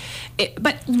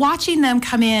but watching them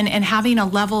come in and having a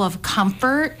level of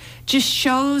comfort just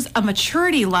shows a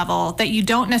maturity level that you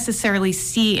don't necessarily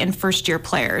see in first-year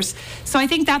players. So I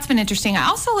think that's been interesting. I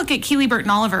also look at Keely Burton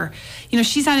Oliver.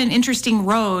 She's had an interesting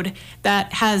road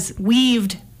that has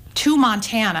weaved to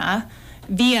Montana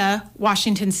via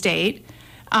Washington State.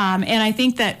 And I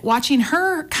think that watching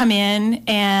her come in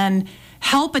and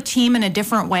help a team in a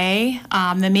different way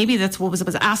than maybe that's what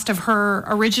was asked of her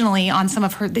originally on some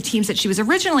of the teams that she was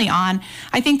originally on,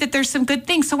 I think that there's some good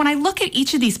things. So when I look at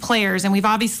each of these players, and we've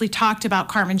obviously talked about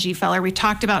Carmen Gfeller, we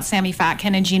talked about Sammy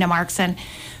Fatkin and Gina Markson,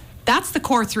 that's the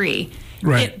core 3.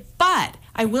 Right. But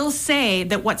I will say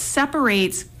that what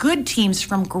separates good teams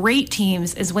from great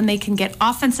teams is when they can get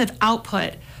offensive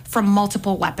output from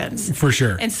multiple weapons. For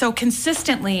sure. And so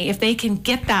consistently, if they can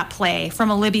get that play from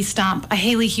a Libby Stump, a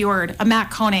Haley Heward, a Matt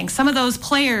Koenig, some of those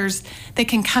players that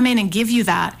can come in and give you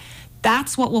that,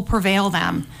 that's what will prevail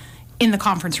them in the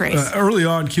conference race. Early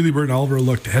on, Keely Burton Oliver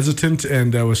looked hesitant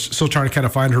and was still trying to kind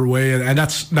of find her way, and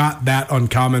that's not that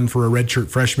uncommon for a redshirt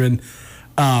freshman.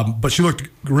 But she looked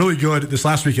really good this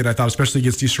last weekend, I thought, especially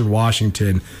against Eastern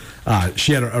Washington.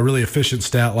 She had a really efficient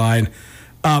stat line.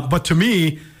 But to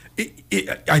me,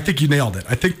 I think you nailed it.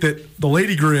 I think that the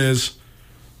Lady Grizz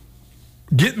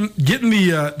getting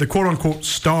the quote-unquote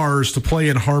stars to play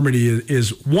in harmony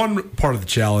is one part of the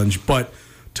challenge, but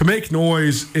to make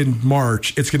noise in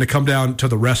March, it's going to come down to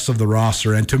the rest of the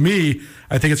roster. And to me,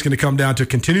 I think it's going to come down to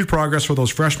continued progress for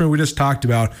those freshmen we just talked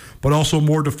about, but also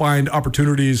more defined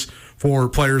opportunities for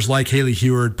players like Haley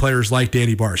Heward, players like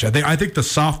Danny Barsh. I think the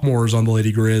sophomores on the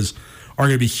Lady Grizz are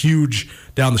going to be huge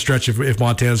down the stretch if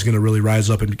Montana's going to really rise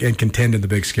up and contend in the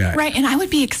Big Sky. Right, and I would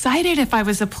be excited if I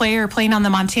was a player playing on the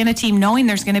Montana team knowing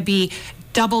there's going to be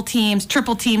double teams,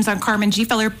 triple teams on Carmen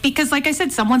Gfeller, because like I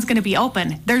said, someone's going to be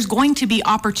open. There's going to be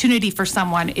opportunity for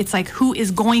someone. It's like, who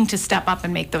is going to step up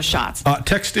and make those shots?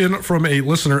 Text in from a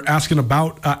listener asking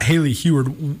about Haley Heward.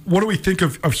 What do we think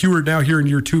of Heward now here in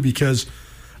year 2? Because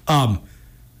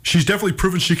she's definitely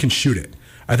proven she can shoot it.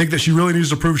 I think that she really needs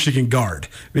to prove she can guard,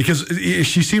 because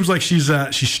she seems like she's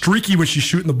streaky when she's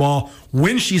shooting the ball.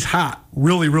 When she's hot,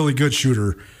 really, really good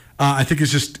shooter. I think it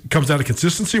just comes down to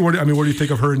consistency. What do you think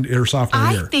of her in her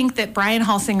sophomore year? I think that Brian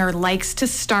Halsinger likes to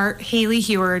start Haley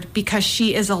Heward because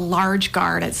she is a large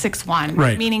guard at 6'1",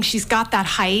 right. Meaning she's got that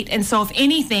height. And so if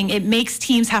anything, it makes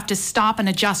teams have to stop and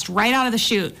adjust right out of the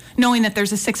chute, knowing that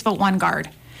there's a 6'1" guard.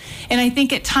 And I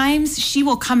think at times she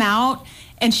will come out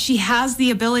and she has the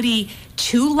ability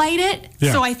to light it.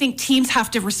 Yeah. So I think teams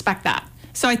have to respect that.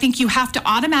 So I think you have to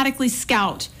automatically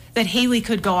scout that Haley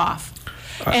could go off.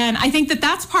 And I think that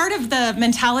that's part of the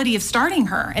mentality of starting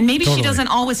her. And maybe she doesn't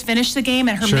always finish the game,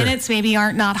 and her minutes maybe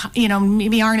aren't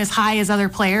as high as other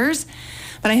players.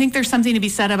 But I think there's something to be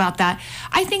said about that.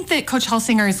 I think that Coach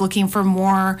Halsinger is looking for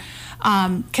more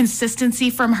consistency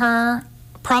from her,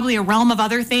 probably a realm of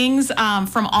other things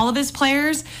from all of his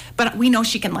players. But we know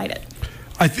she can light it.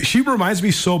 She reminds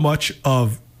me so much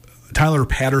of Tyler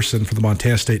Patterson for the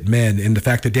Montana State men, in the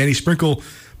fact that Danny Sprinkle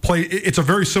it's a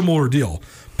very similar deal.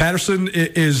 Patterson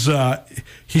is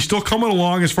he's still coming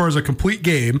along as far as a complete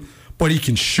game, but he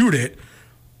can shoot it.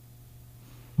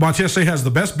 Montana State has the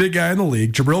best big guy in the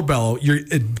league, Jabril Bello.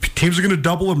 Teams are going to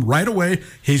double him right away.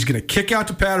 He's going to kick out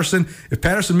to Patterson. If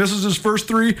Patterson misses his first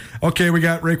three, okay, we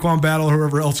got Raekwon Battle or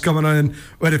whoever else coming in.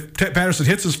 But if Patterson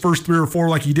hits his first 3 or 4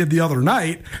 like he did the other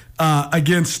night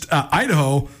against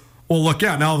Idaho, well, look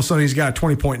out. Now all of a sudden he's got a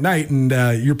 20-point night, and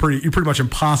you're pretty much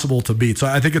impossible to beat. So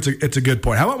I think it's a good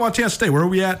point. How about Montana State? Where are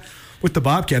we at with the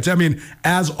Bobcats? I mean,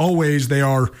 as always, they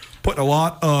are putting a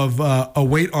lot of a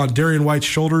weight on Darian White's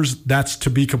shoulders. That's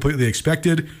to be completely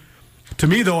expected. To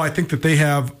me, though, I think that they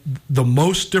have the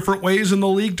most different ways in the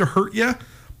league to hurt you.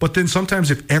 But then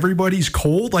sometimes if everybody's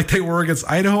cold, like they were against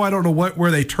Idaho, I don't know where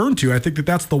they turn to. I think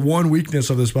that's the one weakness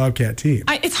of this Bobcat team.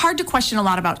 It's hard to question a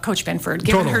lot about Coach Binford,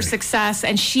 given her success,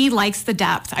 and she likes the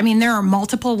depth. I mean, there are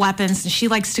multiple weapons, and she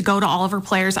likes to go to all of her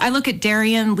players. I look at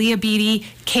Darian, Leah Beatty,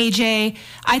 KJ.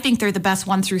 I think they're the best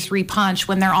 1-through-3 punch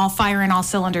when they're all firing all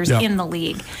cylinders in the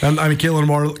league. And I mean,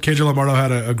 KJ Lombardo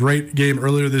had a great game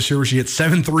earlier this year where she hit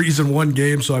 7 threes in one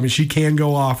game. So I mean, she can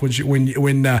go off when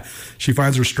she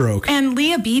finds her stroke. And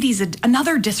Leah Beatty's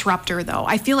another disruptor, though.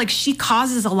 I feel like she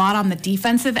causes a lot on the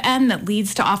defensive end that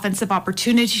leads to offensive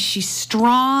opportunities. She's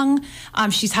strong.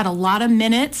 She's had a lot of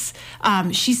minutes.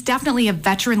 She's definitely a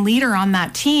veteran leader on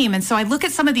that team. And so I look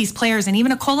at some of these players, and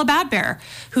even Akola Badbear,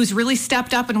 who's really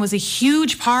stepped up and was a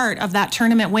huge part of that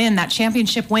tournament win, that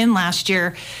championship win last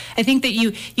year. I think that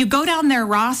you go down their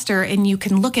roster and you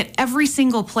can look at every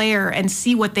single player and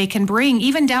see what they can bring,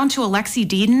 even down to Alexi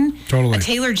Deedon,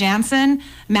 Taylor Jansen,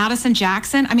 Madison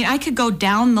Jackson. I mean, I could go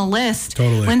down the list.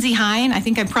 Lindsey Hine, I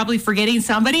think I'm probably forgetting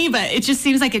somebody, but it just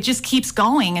seems like it just keeps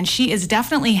going, and she is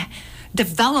definitely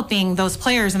developing those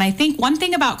players. And I think one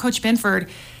thing about Coach Binford,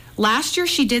 last year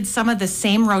she did some of the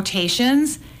same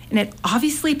rotations, and it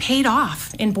obviously paid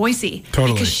off in Boise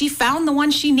because she found the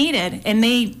one she needed, and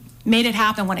they made it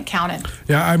happen when it counted.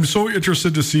 Yeah, I'm so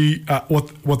interested to see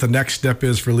what the next step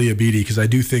is for Leah Beatty, because I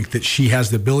do think that she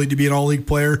has the ability to be an all-league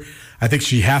player. I think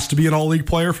she has to be an all-league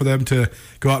player for them to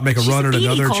go out and make a run at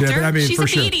another champion. I mean, she's for a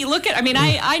sure. Beatty. Look at, I mean,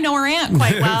 I know her aunt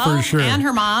quite well, for sure. And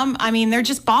her mom. I mean, they're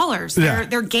just ballers.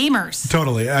 They're gamers.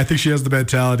 Totally. I think she has the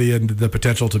mentality and the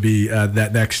potential to be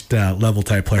that next level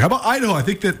type player. How about Idaho? I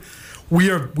think that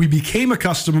we became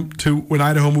accustomed to when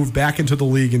Idaho moved back into the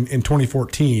league in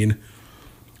 2014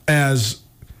 as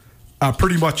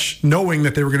pretty much knowing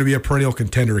that they were going to be a perennial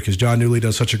contender because John Newley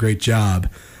does such a great job.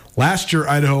 Last year,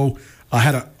 Idaho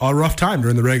had a rough time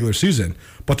during the regular season,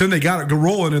 but then they got it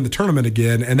rolling in the tournament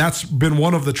again, and that's been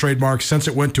one of the trademarks since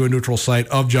it went to a neutral site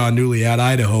of John Newley at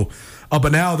Idaho.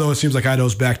 But now, though, it seems like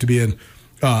Idaho's back to being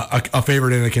a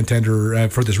favorite and a contender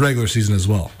for this regular season as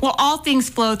well. Well, all things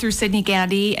flow through Sydney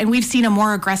Gandy, and we've seen a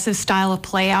more aggressive style of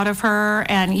play out of her.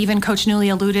 And even Coach Newley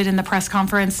alluded in the press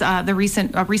conference, the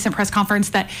recent press conference,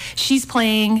 that she's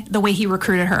playing the way he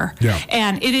recruited her. Yeah.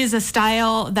 And it is a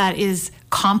style that is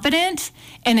confident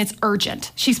and it's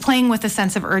urgent. She's playing with a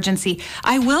sense of urgency.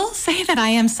 I will say that I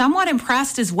am somewhat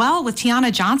impressed as well with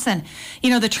Tiana Johnson. You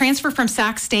know, the transfer from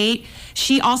Sac State,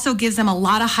 she also gives them a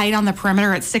lot of height on the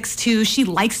perimeter at 6'2". She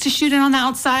likes to shoot it on the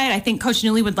outside. I think Coach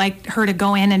Newley would like her to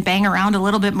go in and bang around a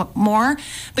little bit more,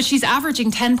 but she's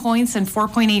averaging 10 points and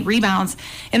 4.8 rebounds.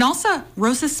 And also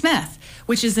Rosa Smith,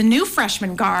 which is a new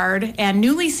freshman guard, and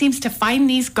Newley seems to find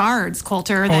these guards,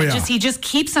 Coulter, that he just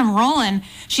keeps them rolling.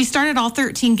 She started all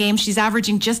 13 games. She's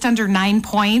averaging just under 9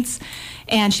 points,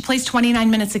 and she plays 29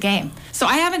 minutes a game. So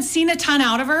I haven't seen a ton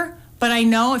out of her, but I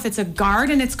know if it's a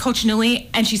guard and it's Coach Newley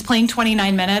and she's playing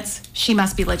 29 minutes, she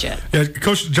must be legit. Yeah,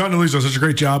 Coach John Newley does such a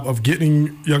great job of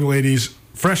getting young ladies,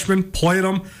 freshmen, playing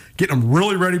them, getting them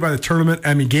really ready by the tournament.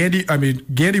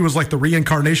 Gandy was like the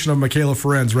reincarnation of Michaela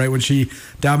Ferenz, right, when she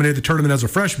dominated the tournament as a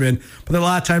freshman. But then a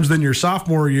lot of times then your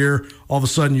sophomore year, all of a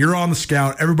sudden you're on the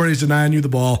scout, everybody's denying you the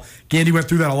ball. Gandy went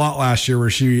through that a lot last year where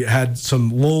she had some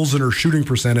lulls in her shooting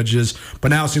percentages, but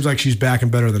now it seems like she's back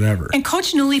and better than ever. And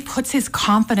Coach Newley puts his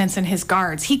confidence in his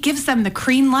guards. He gives them the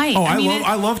green light. Oh,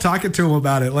 I love talking to him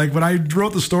about it. Like when I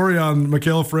wrote the story on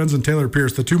Michaela Ferenz and Taylor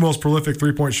Pierce, the two most prolific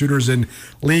three-point shooters in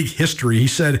league history, he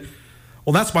said,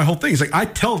 well, that's my whole thing. He's like, I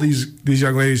tell these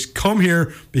young ladies, come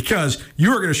here because you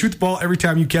are going to shoot the ball every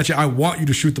time you catch it. I want you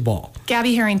to shoot the ball.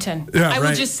 Gabby Harrington. Yeah, I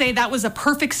would just say that was a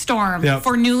perfect storm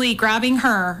for Newley grabbing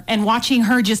her and watching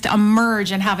her just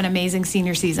emerge and have an amazing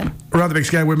senior season. Around the Big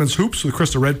Sky Women's Hoops with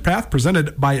Krista Redpath,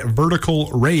 presented by Vertical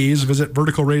Raise. Visit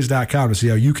verticalraise.com to see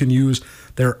how you can use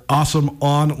their awesome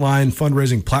online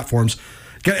fundraising platforms.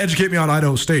 Got to educate me on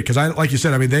Idaho State because, like you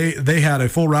said, I mean, they had a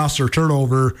full roster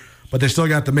turnover but they still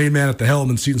got the main man at the helm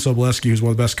in Seton Sobolewski, who's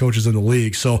one of the best coaches in the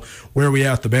league. So where are we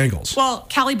at the Bengals? Well,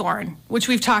 Callie Bourne, which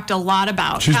we've talked a lot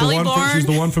about. She's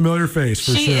the one familiar face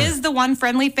for sure. She is the one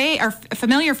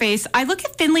familiar face. I look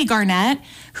at Finley Garnett,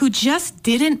 who just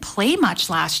didn't play much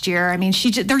last year. I mean,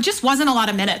 there just wasn't a lot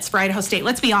of minutes for Idaho State.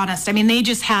 Let's be honest. I mean, they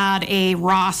just had a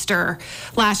roster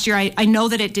last year. I know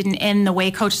that it didn't end the way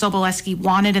Coach Sobolewski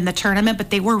wanted in the tournament,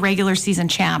 but they were regular season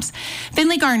champs.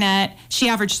 Finley Garnett, she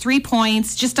averaged 3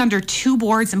 points, just under 2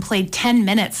 boards, and played 10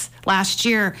 minutes last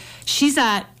year. She's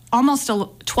at almost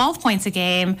 12 points a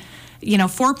game,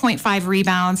 4.5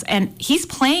 rebounds, and he's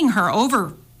playing her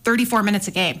over 34 minutes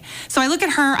a game. So I look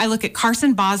at her, I look at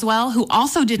Carson Boswell, who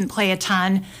also didn't play a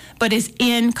ton, but is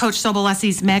in Coach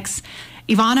Sobolewski's mix.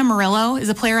 Ivana Murillo is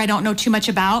a player I don't know too much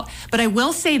about, but I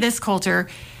will say this, Coulter.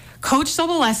 Coach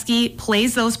Sobolewski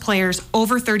plays those players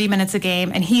over 30 minutes a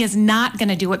game, and he is not going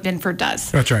to do what Binford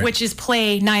does. That's right. Which is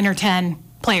play 9 or 10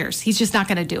 players. He's just not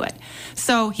going to do it.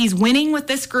 So he's winning with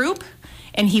this group,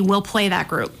 and he will play that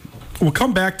group. We'll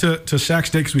come back to Sac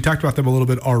State because we talked about them a little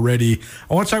bit already.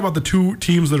 I want to talk about the 2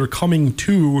 teams that are coming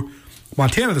to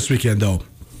Montana this weekend, though.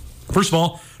 First of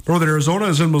all, Northern Arizona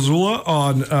is in Missoula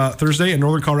on Thursday, and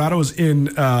Northern Colorado is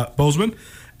in Bozeman,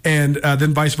 and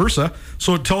then vice versa.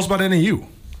 So tell us about NAU.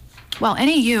 Well,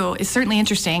 NAU is certainly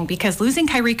interesting because losing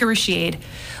Kyrika Rashid,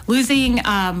 losing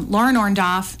Lauren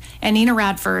Orndorff and Nina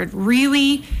Radford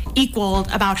really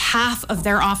equaled about half of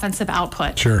their offensive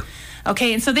output. Sure.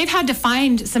 Okay, and so they've had to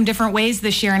find some different ways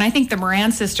this year, and I think the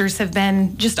Moran sisters have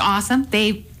been just awesome.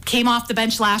 They came off the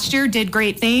bench last year, did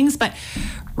great things, but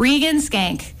Regan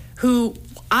Skank, who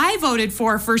I voted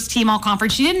for first team all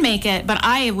conference, she didn't make it, but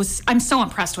I'm so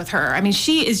impressed with her. I mean,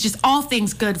 she is just all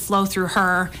things good flow through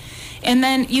her. And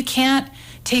then you can't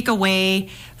take away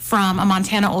from a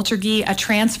Montana Oltergy a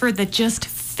transfer that just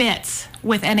fits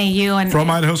with NAU. And from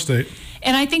Idaho State.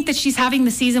 And I think that she's having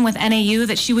the season with NAU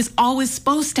that she was always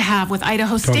supposed to have with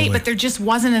Idaho State, Totally. but there just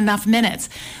wasn't enough minutes.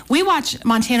 We watched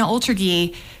Montana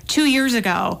Oltergy 2 years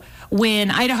ago when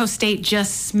Idaho State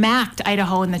just smacked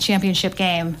Idaho in the championship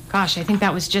game. Gosh, I think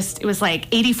it was like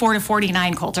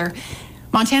 84-49, Coulter.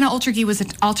 Montana Oltergy was an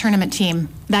all-tournament team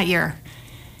that year.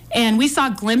 And we saw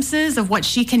glimpses of what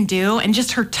she can do and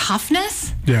just her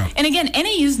toughness. Yeah. And again,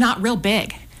 NAU's not real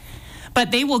big,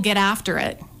 but they will get after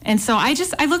it. And so I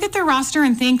look at their roster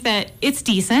and think that it's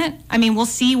decent. I mean, we'll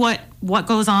see what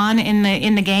goes on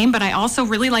in the game, but I also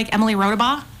really like Emily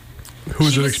Rodabaugh.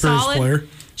 Who's an experienced player.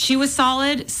 She was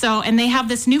solid. So, and they have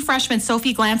this new freshman,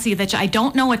 Sophie Glancy, that I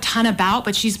don't know a ton about,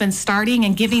 but she's been starting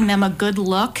and giving them a good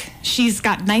look. She's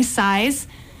got nice size.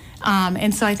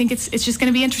 And so I think it's just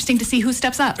going to be interesting to see who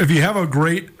steps up. If you have a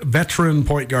great veteran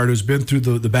point guard who's been through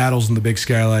the battles in the Big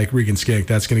Sky like Regan Skank,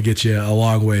 that's going to get you a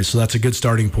long way. So that's a good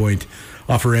starting point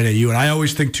for NAU. And I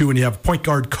always think, too, when you have point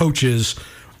guard coaches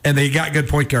and they got good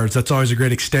point guards, that's always a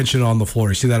great extension on the floor.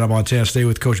 You see that at Montana State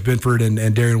with Coach Binford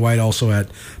and Darian White also at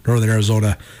Northern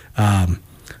Arizona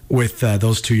with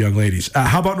those 2 young ladies.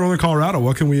 How about Northern Colorado?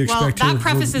 What can we expect here? Well, that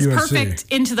prefaces perfect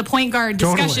into the point guard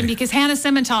discussion Totally. Because Hannah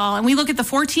Simmental, and we look at the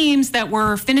 4 teams that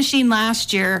were finishing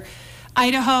last year,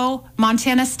 Idaho,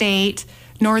 Montana State,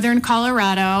 Northern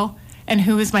Colorado, and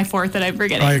who is my 4th that I'm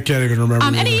forgetting? I can't even remember.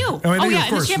 NAU. NAU, in of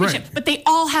course, the championship. right. But they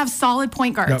all have solid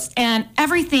point guards. Yep. And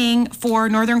everything for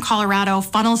Northern Colorado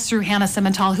funnels through Hannah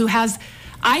Simmental, who has,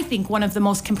 I think, one of the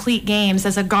most complete games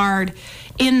as a guard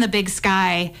in the Big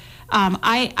Sky.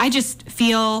 I just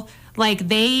feel like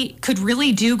they could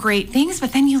really do great things,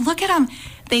 but then you look at them,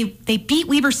 they beat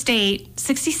Weber State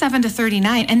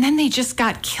 67-39, and then they just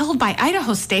got killed by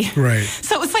Idaho State. Right.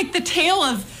 So it was like the tale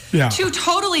of 2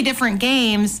 totally different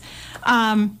games.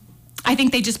 I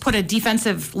think they just put a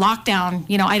defensive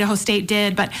lockdown, Idaho State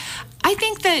did, but I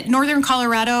think that Northern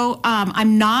Colorado,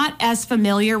 I'm not as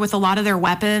familiar with a lot of their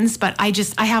weapons, but I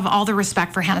have all the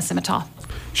respect for Hannah Simmental.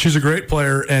 She's a great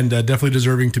player and definitely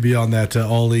deserving to be on that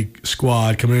all-league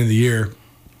squad coming into the year.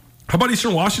 How about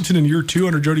Eastern Washington in year 2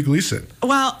 under Jody Gleason?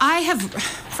 Well, I have,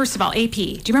 first of all, AP. Do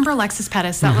you remember Alexis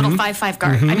Pettis, that little 5'5"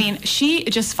 guard? I mean, she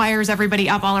just fires everybody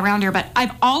up all around her, but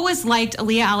I've always liked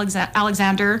Aaliyah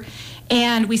Alexander,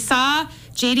 and we saw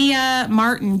Jadia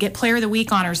Martin get Player of the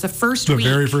Week honors the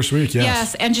very first week, yes.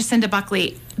 Yes, and Jacinda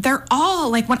Buckley. They're all,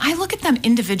 like, when I look at them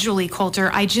individually,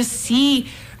 Coulter, I just see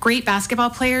great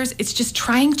basketball players. It's just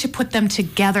trying to put them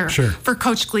together for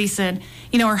Coach Gleason.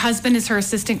 Her husband is her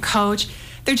assistant coach.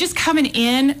 They're just coming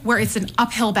in where it's an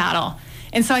uphill battle.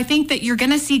 And so I think that you're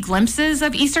going to see glimpses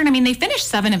of Eastern. I mean, they finished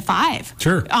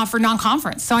 7-5 for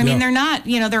non-conference. So, I mean, they're not,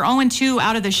 they're 0-2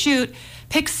 out of the chute.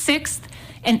 Picked 6th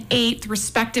and 8th,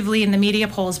 respectively, in the media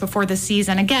polls before the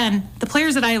season. Again, the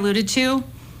players that I alluded to,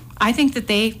 I think that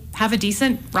they have a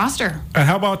decent roster. And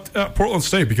how about Portland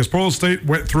State? Because Portland State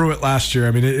went through it last year.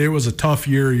 I mean, it was a tough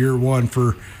year one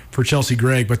for Chelsea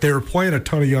Gregg, but they were playing a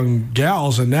ton of young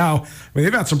gals, and now,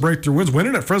 they've had some breakthrough wins.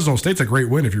 Winning at Fresno State's a great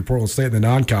win if you're Portland State in the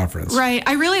non-conference. Right.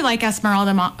 I really like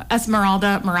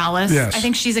Esmeralda Morales. Yes. I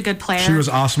think she's a good player. She was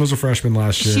awesome as a freshman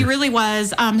last year. She really was.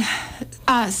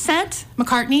 Sent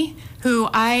McCartney, who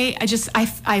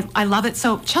I love it.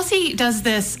 So Chelsea does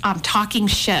this talking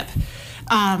ship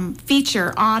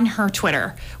feature on her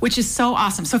Twitter, which is so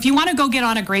awesome. So if you want to go get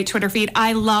on a great Twitter feed,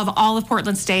 I love all of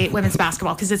Portland State women's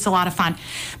basketball because it's a lot of fun.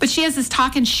 But she has this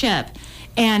talking ship,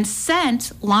 and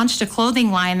Scent launched a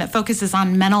clothing line that focuses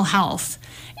on mental health.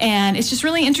 And it's just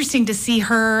really interesting to see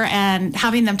her and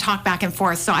having them talk back and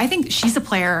forth. So I think she's a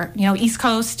player, East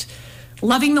Coast,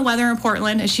 loving the weather in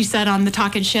Portland, as she said on the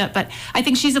Talking Ship. But I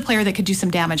think she's a player that could do some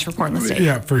damage for Portland State.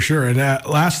 Yeah, for sure. And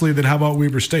lastly, then how about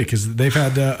Weber State? Because they've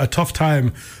had a tough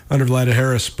time under Vlada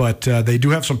Harris, but they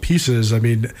do have some pieces. I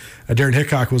mean, Darren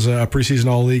Hickok was a preseason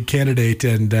All-League candidate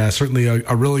and certainly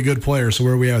a really good player. So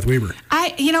where are we at with Weber?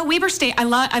 Weber State, I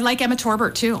like Emma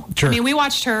Torbert, too. Sure. I mean, we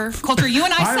watched her. Coulter, you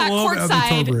and I sat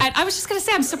courtside. I was just going to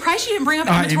say, I'm surprised you didn't bring up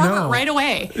Emma Torbert right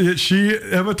away.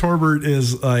 Emma Torbert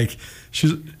is like...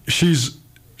 She's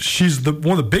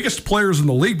one of the biggest players in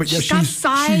the league, but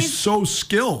she's so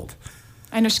skilled.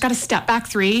 I know she's got a step back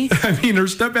three. I mean, her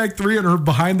step back three and her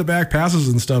behind the back passes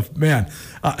and stuff, man,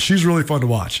 she's really fun to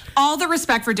watch. All the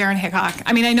respect for Darren Hickok.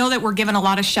 I mean, I know that we're giving a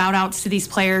lot of shout outs to these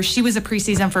players. She was a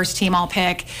preseason first team all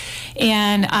pick,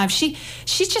 and she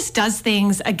just does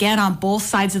things again on both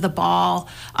sides of the ball.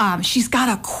 She's got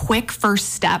a quick first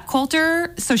step,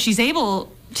 Coulter, so she's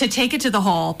able to take it to the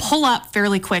hole, pull up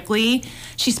fairly quickly.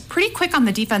 She's pretty quick on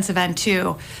the defensive end,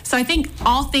 too. So I think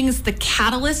all things, the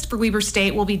catalyst for Weber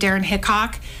State will be Darren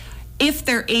Hickok. If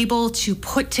they're able to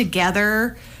put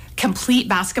together complete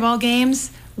basketball games,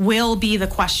 will be the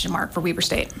question mark for Weber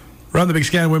State. Around the Big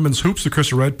Sky Women's Hoops, the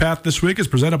Krista Redpath this week is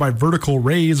presented by Vertical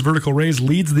Raise. Vertical Raise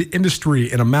leads the industry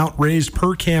in amount raised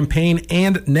per campaign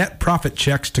and net profit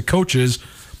checks to coaches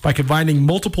by combining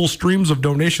multiple streams of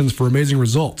donations for amazing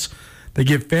results. They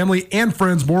give family and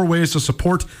friends more ways to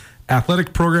support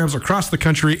athletic programs across the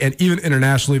country and even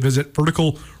internationally. Visit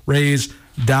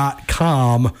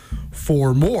verticalraise.com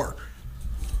for more.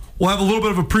 We'll have a little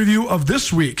bit of a preview of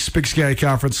this week's Big Sky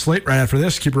Conference slate right after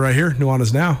this. Keep it right here.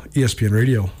 Nuanez Now, ESPN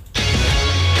Radio.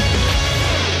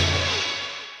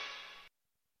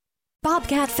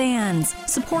 Bobcat fans,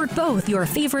 support both your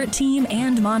favorite team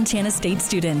and Montana State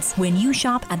students. When you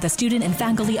shop at the student and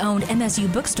faculty-owned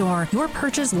MSU bookstore, your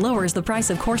purchase lowers the price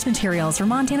of course materials for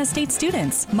Montana State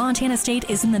students. Montana State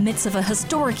is in the midst of a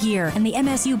historic year, and the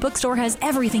MSU bookstore has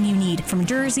everything you need, from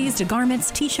jerseys to garments,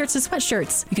 t-shirts to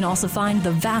sweatshirts. You can also find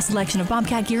the vast selection of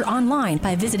Bobcat gear online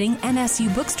by visiting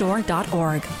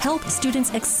msubookstore.org. Help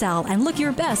students excel and look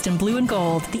your best in blue and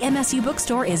gold. The MSU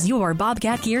bookstore is your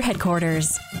Bobcat gear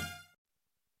headquarters.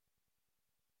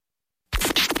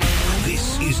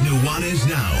 This is Nuanez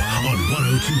Now on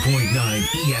 102.9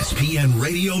 ESPN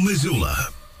Radio Missoula.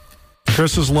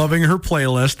 Chris is loving her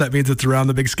playlist. That means it's around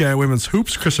the Big Sky Women's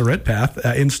Hoops. Krista Redpath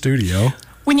in studio.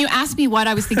 When you asked me what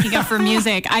I was thinking of for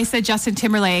music, I said Justin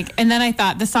Timberlake. And then I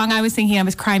thought the song I was thinking of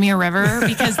was Cry Me a River,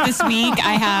 because this week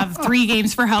I have 3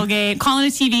 games for Hellgate, calling a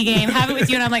TV game, have it with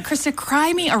you. And I'm like, Krista,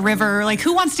 cry me a river. Like,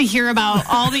 who wants to hear about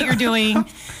all that you're doing?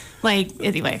 Like,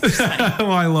 anyway.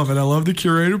 Well, I love it. I love the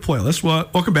curated playlist. Well,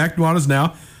 welcome back. Nuanez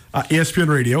Now, ESPN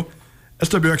Radio,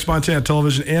 SWX Montana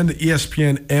Television, and the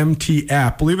ESPN MT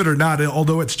app. Believe it or not,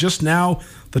 although it's just now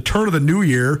the turn of the new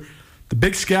year, the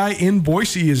Big Sky in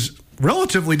Boise is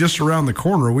relatively just around the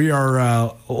corner. We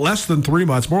are less than 3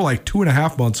 months, more like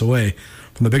 2.5 months away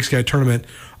from the Big Sky tournament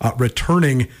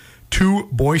returning to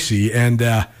Boise. And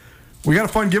we got a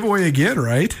fun giveaway again,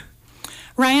 right?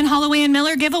 Ryan Holloway and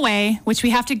Miller giveaway, which we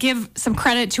have to give some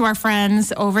credit to our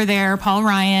friends over there, Paul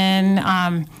Ryan.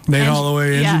 Nate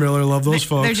Holloway, Andrew Miller, love those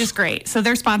folks. They're just great. So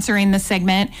they're sponsoring this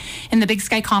segment. And the Big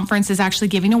Sky Conference is actually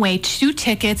giving away 2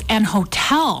 tickets and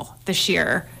hotel this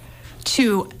year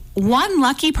to one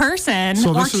lucky person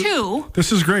or 2.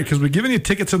 This is great because we've given you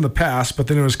tickets in the past, but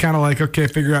then it was kind of like, okay,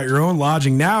 figure out your own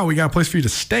lodging. Now we got a place for you to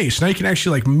stay. So now you can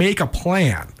actually make a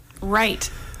plan. Right.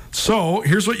 So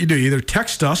here's what you do. You either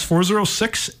text us,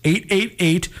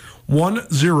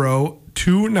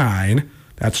 406-888-1029.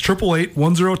 That's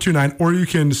 888-1029. Or you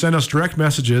can send us direct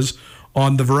messages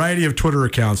on the variety of Twitter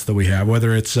accounts that we have,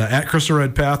 whether it's at Krista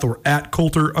Redpath or at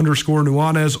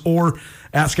Coulter_Nuanez or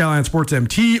at Skyline Sports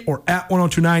MT or at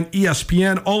 1029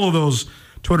 ESPN. All of those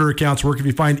Twitter accounts work. If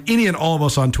you find any and all of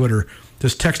us on Twitter,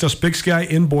 just text us Big Sky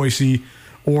in Boise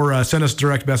or send us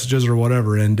direct messages or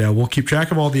whatever, and we'll keep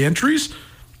track of all the entries,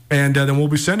 and then we'll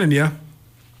be sending you, at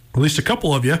least a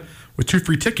couple of you, with 2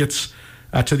 free tickets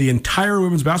to the entire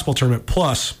women's basketball tournament,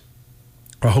 plus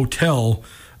a hotel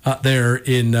there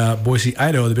in Boise,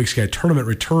 Idaho. The Big Sky tournament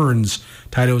returns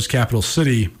to Idaho's capital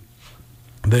city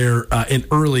there in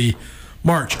early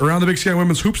March. Around the Big Sky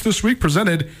Women's Hoops this week,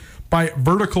 presented by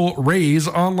Vertical Raise.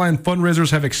 Online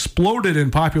fundraisers have exploded in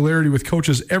popularity with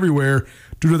coaches everywhere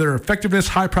due to their effectiveness,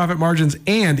 high profit margins,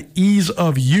 and ease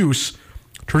of use.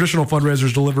 Traditional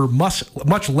fundraisers deliver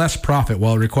much less profit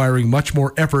while requiring much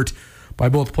more effort by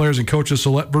both players and coaches.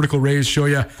 So let Vertical Raise show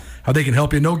you how they can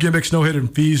help you. No gimmicks, no hidden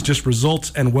fees, just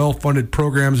results and well-funded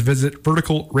programs. Visit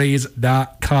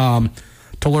verticalraise.com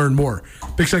to learn more.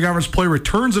 Big Sky Conference play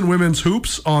returns in women's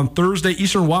hoops on Thursday.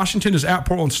 Eastern Washington is at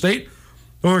Portland State.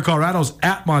 Northern Colorado is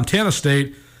at Montana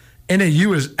State.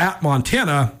 NAU is at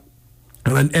Montana.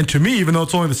 And to me, even though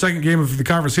it's only the second game of the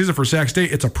conference season for Sac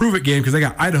State, it's a prove-it game because they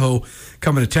got Idaho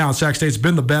coming to town. Sac State's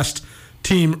been the best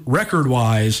team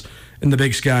record-wise in the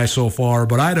Big Sky so far,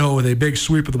 but Idaho with a big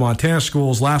sweep of the Montana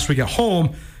schools last week at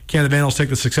home. Can the Vandals take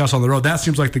the success on the road? That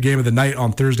seems like the game of the night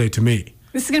on Thursday to me.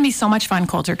 This is going to be so much fun,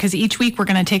 Coulter, because each week we're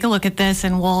going to take a look at this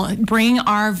and we'll bring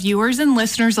our viewers and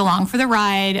listeners along for the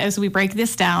ride as we break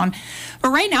this down. But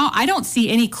right now, I don't see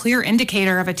any clear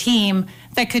indicator of a team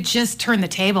that could just turn the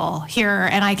table here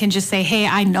and I can just say, hey,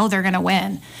 I know they're going to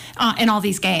win in all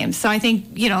these games. So I think,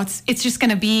 it's just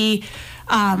going to be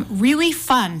really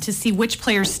fun to see which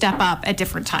players step up at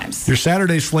different times. Your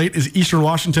Saturday slate is Eastern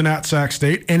Washington at Sac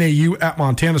State, NAU at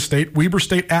Montana State, Weber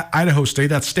State at Idaho State.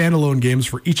 That's standalone games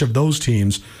for each of those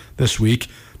teams this week.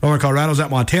 Northern Colorado's at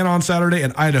Montana on Saturday,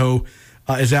 and Idaho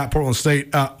is at Portland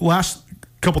State. Last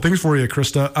couple things for you,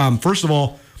 Krista. First of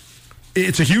all,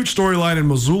 it's a huge storyline in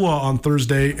Missoula on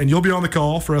Thursday, and you'll be on the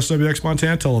call for SWX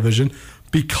Montana Television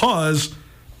because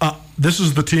this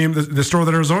is the team, this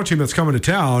Northern Arizona team that's coming to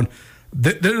town.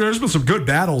 There's been some good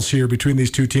battles here between these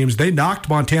two teams. They knocked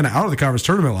Montana out of the conference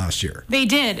tournament last year. They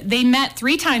did. They met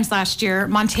 3 times last year.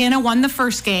 Montana won the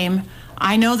first game.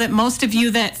 I know that most of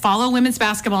you that follow women's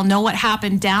basketball know what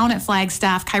happened down at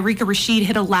Flagstaff. Kyrika Rashid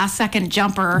hit a last-second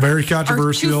jumper. Very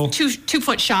controversial.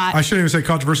 Two-foot shot. I shouldn't even say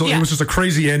controversial. Yeah. It was just a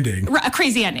crazy ending. A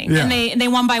crazy ending. Yeah. And they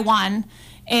won by 1.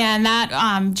 And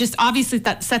that just obviously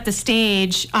that set the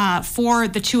stage for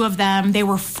the two of them. They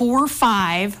were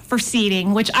 4-5 for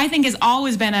seeding, which I think has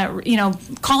always been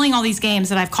calling all these games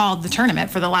that I've called the tournament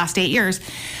for the last 8 years.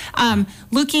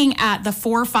 Looking at the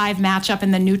 4-5 matchup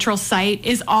in the neutral site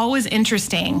is always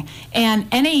interesting. And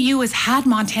NAU has had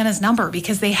Montana's number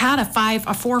because they had a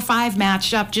 4-5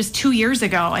 matchup just 2 years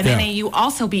ago, and NAU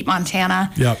also beat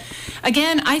Montana. Yep.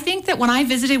 Again, I think that when I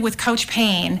visited with Coach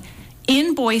Payne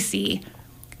in Boise,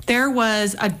 there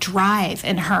was a drive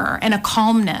in her and a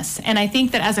calmness. And I think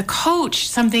that as a coach,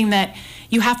 something that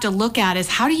you have to look at is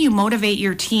how do you motivate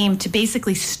your team to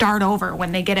basically start over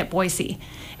when they get at Boise?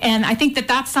 And I think that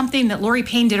that's something that Lori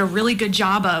Payne did a really good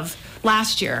job of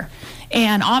last year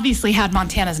and obviously had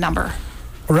Montana's number.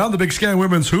 Around the Big Sky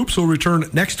Women's Hoops will return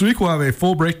next week. We'll have a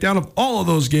full breakdown of all of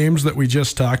those games that we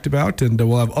just talked about, and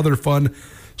we'll have other fun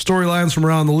storylines from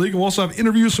around the league. We'll also have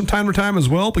interviews from time to time as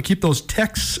well, but keep those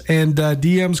texts and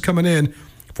DMs coming in,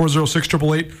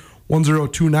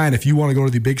 406-888-1029 if you want to go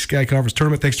to the Big Sky Conference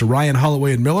Tournament. Thanks to Ryan,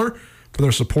 Holloway, and Miller for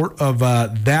their support of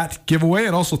that giveaway,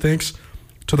 and also thanks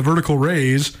to the Vertical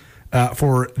Raise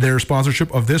for their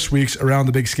sponsorship of this week's Around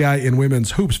the Big Sky in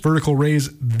Women's Hoops. Vertical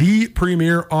Raise, the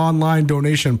premier online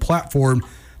donation platform.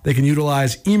 They can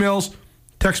utilize emails,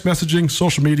 text messaging,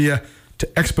 social media to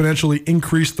exponentially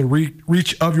increase the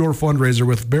reach of your fundraiser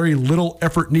with very little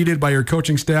effort needed by your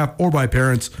coaching staff or by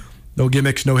parents. No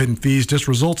gimmicks, no hidden fees, just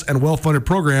results and well-funded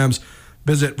programs.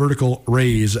 Visit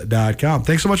verticalraise.com.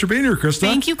 Thanks so much for being here, Krista.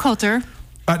 Thank you, Coulter.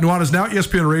 Nuanez Now,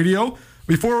 ESPN Radio.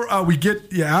 Before we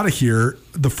get you out of here,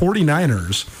 the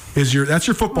 49ers that's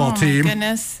your football team. Oh, my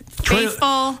goodness.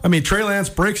 Faithful. Trey Lance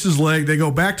breaks his leg. They go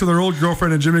back to their old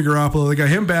girlfriend and Jimmy Garoppolo. They got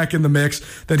him back in the mix.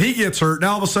 Then he gets hurt.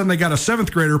 Now all of a sudden they got a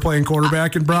 7th grader playing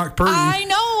quarterback in Brock Purdy. I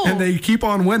know. And they keep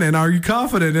on winning. Are you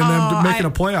confident in them making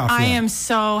a playoff I am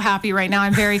so happy right now.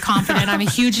 I'm very confident. I'm a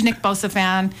huge Nick Bosa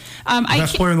fan.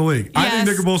 Best player in the league. Yes. I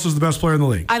think Nick Bosa is the best player in the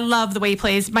league. I love the way he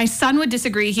plays. My son would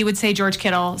disagree. He would say George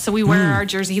Kittle. So we wear our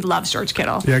jersey. He loves George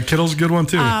Kittle. Yeah, Kittle's a good one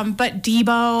too. But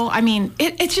Debo,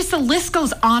 it's just the list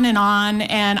goes on.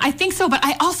 And I think so. But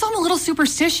I also am a little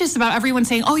superstitious about everyone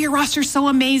saying, oh, your roster's so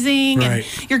amazing. Right.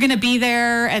 And you're going to be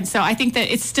there. And so I think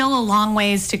that it's still a long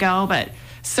ways to go. But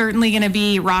certainly going to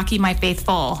be Rocky My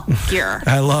Faithful gear.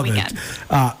 I love it.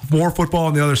 More football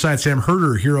on the other side. Sam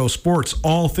Herder, Hero Sports,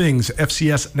 all things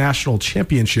FCS National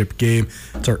Championship game.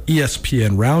 It's our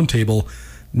ESPN Roundtable.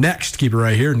 Next, keep it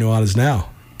right here. Nuanez Now,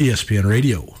 ESPN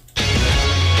Radio.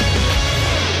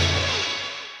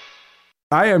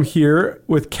 I am here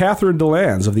with Catherine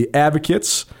DeLands of the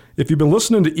Advocates. If you've been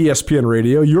listening to ESPN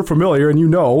Radio, you're familiar and you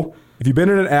know if you've been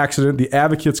in an accident, the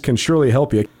Advocates can surely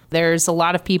help you. There's a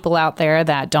lot of people out there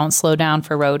that don't slow down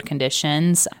for road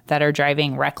conditions, that are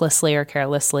driving recklessly or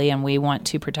carelessly, and we want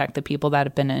to protect the people that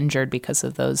have been injured because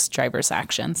of those drivers'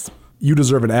 actions. You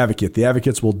deserve an advocate. The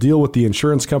Advocates will deal with the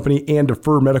insurance company and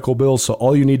defer medical bills, so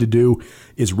all you need to do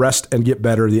is rest and get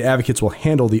better. The Advocates will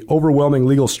handle the overwhelming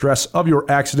legal stress of your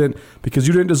accident because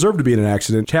you didn't deserve to be in an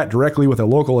accident. Chat directly with a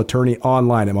local attorney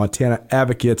online at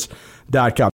MontanaAdvocates.com.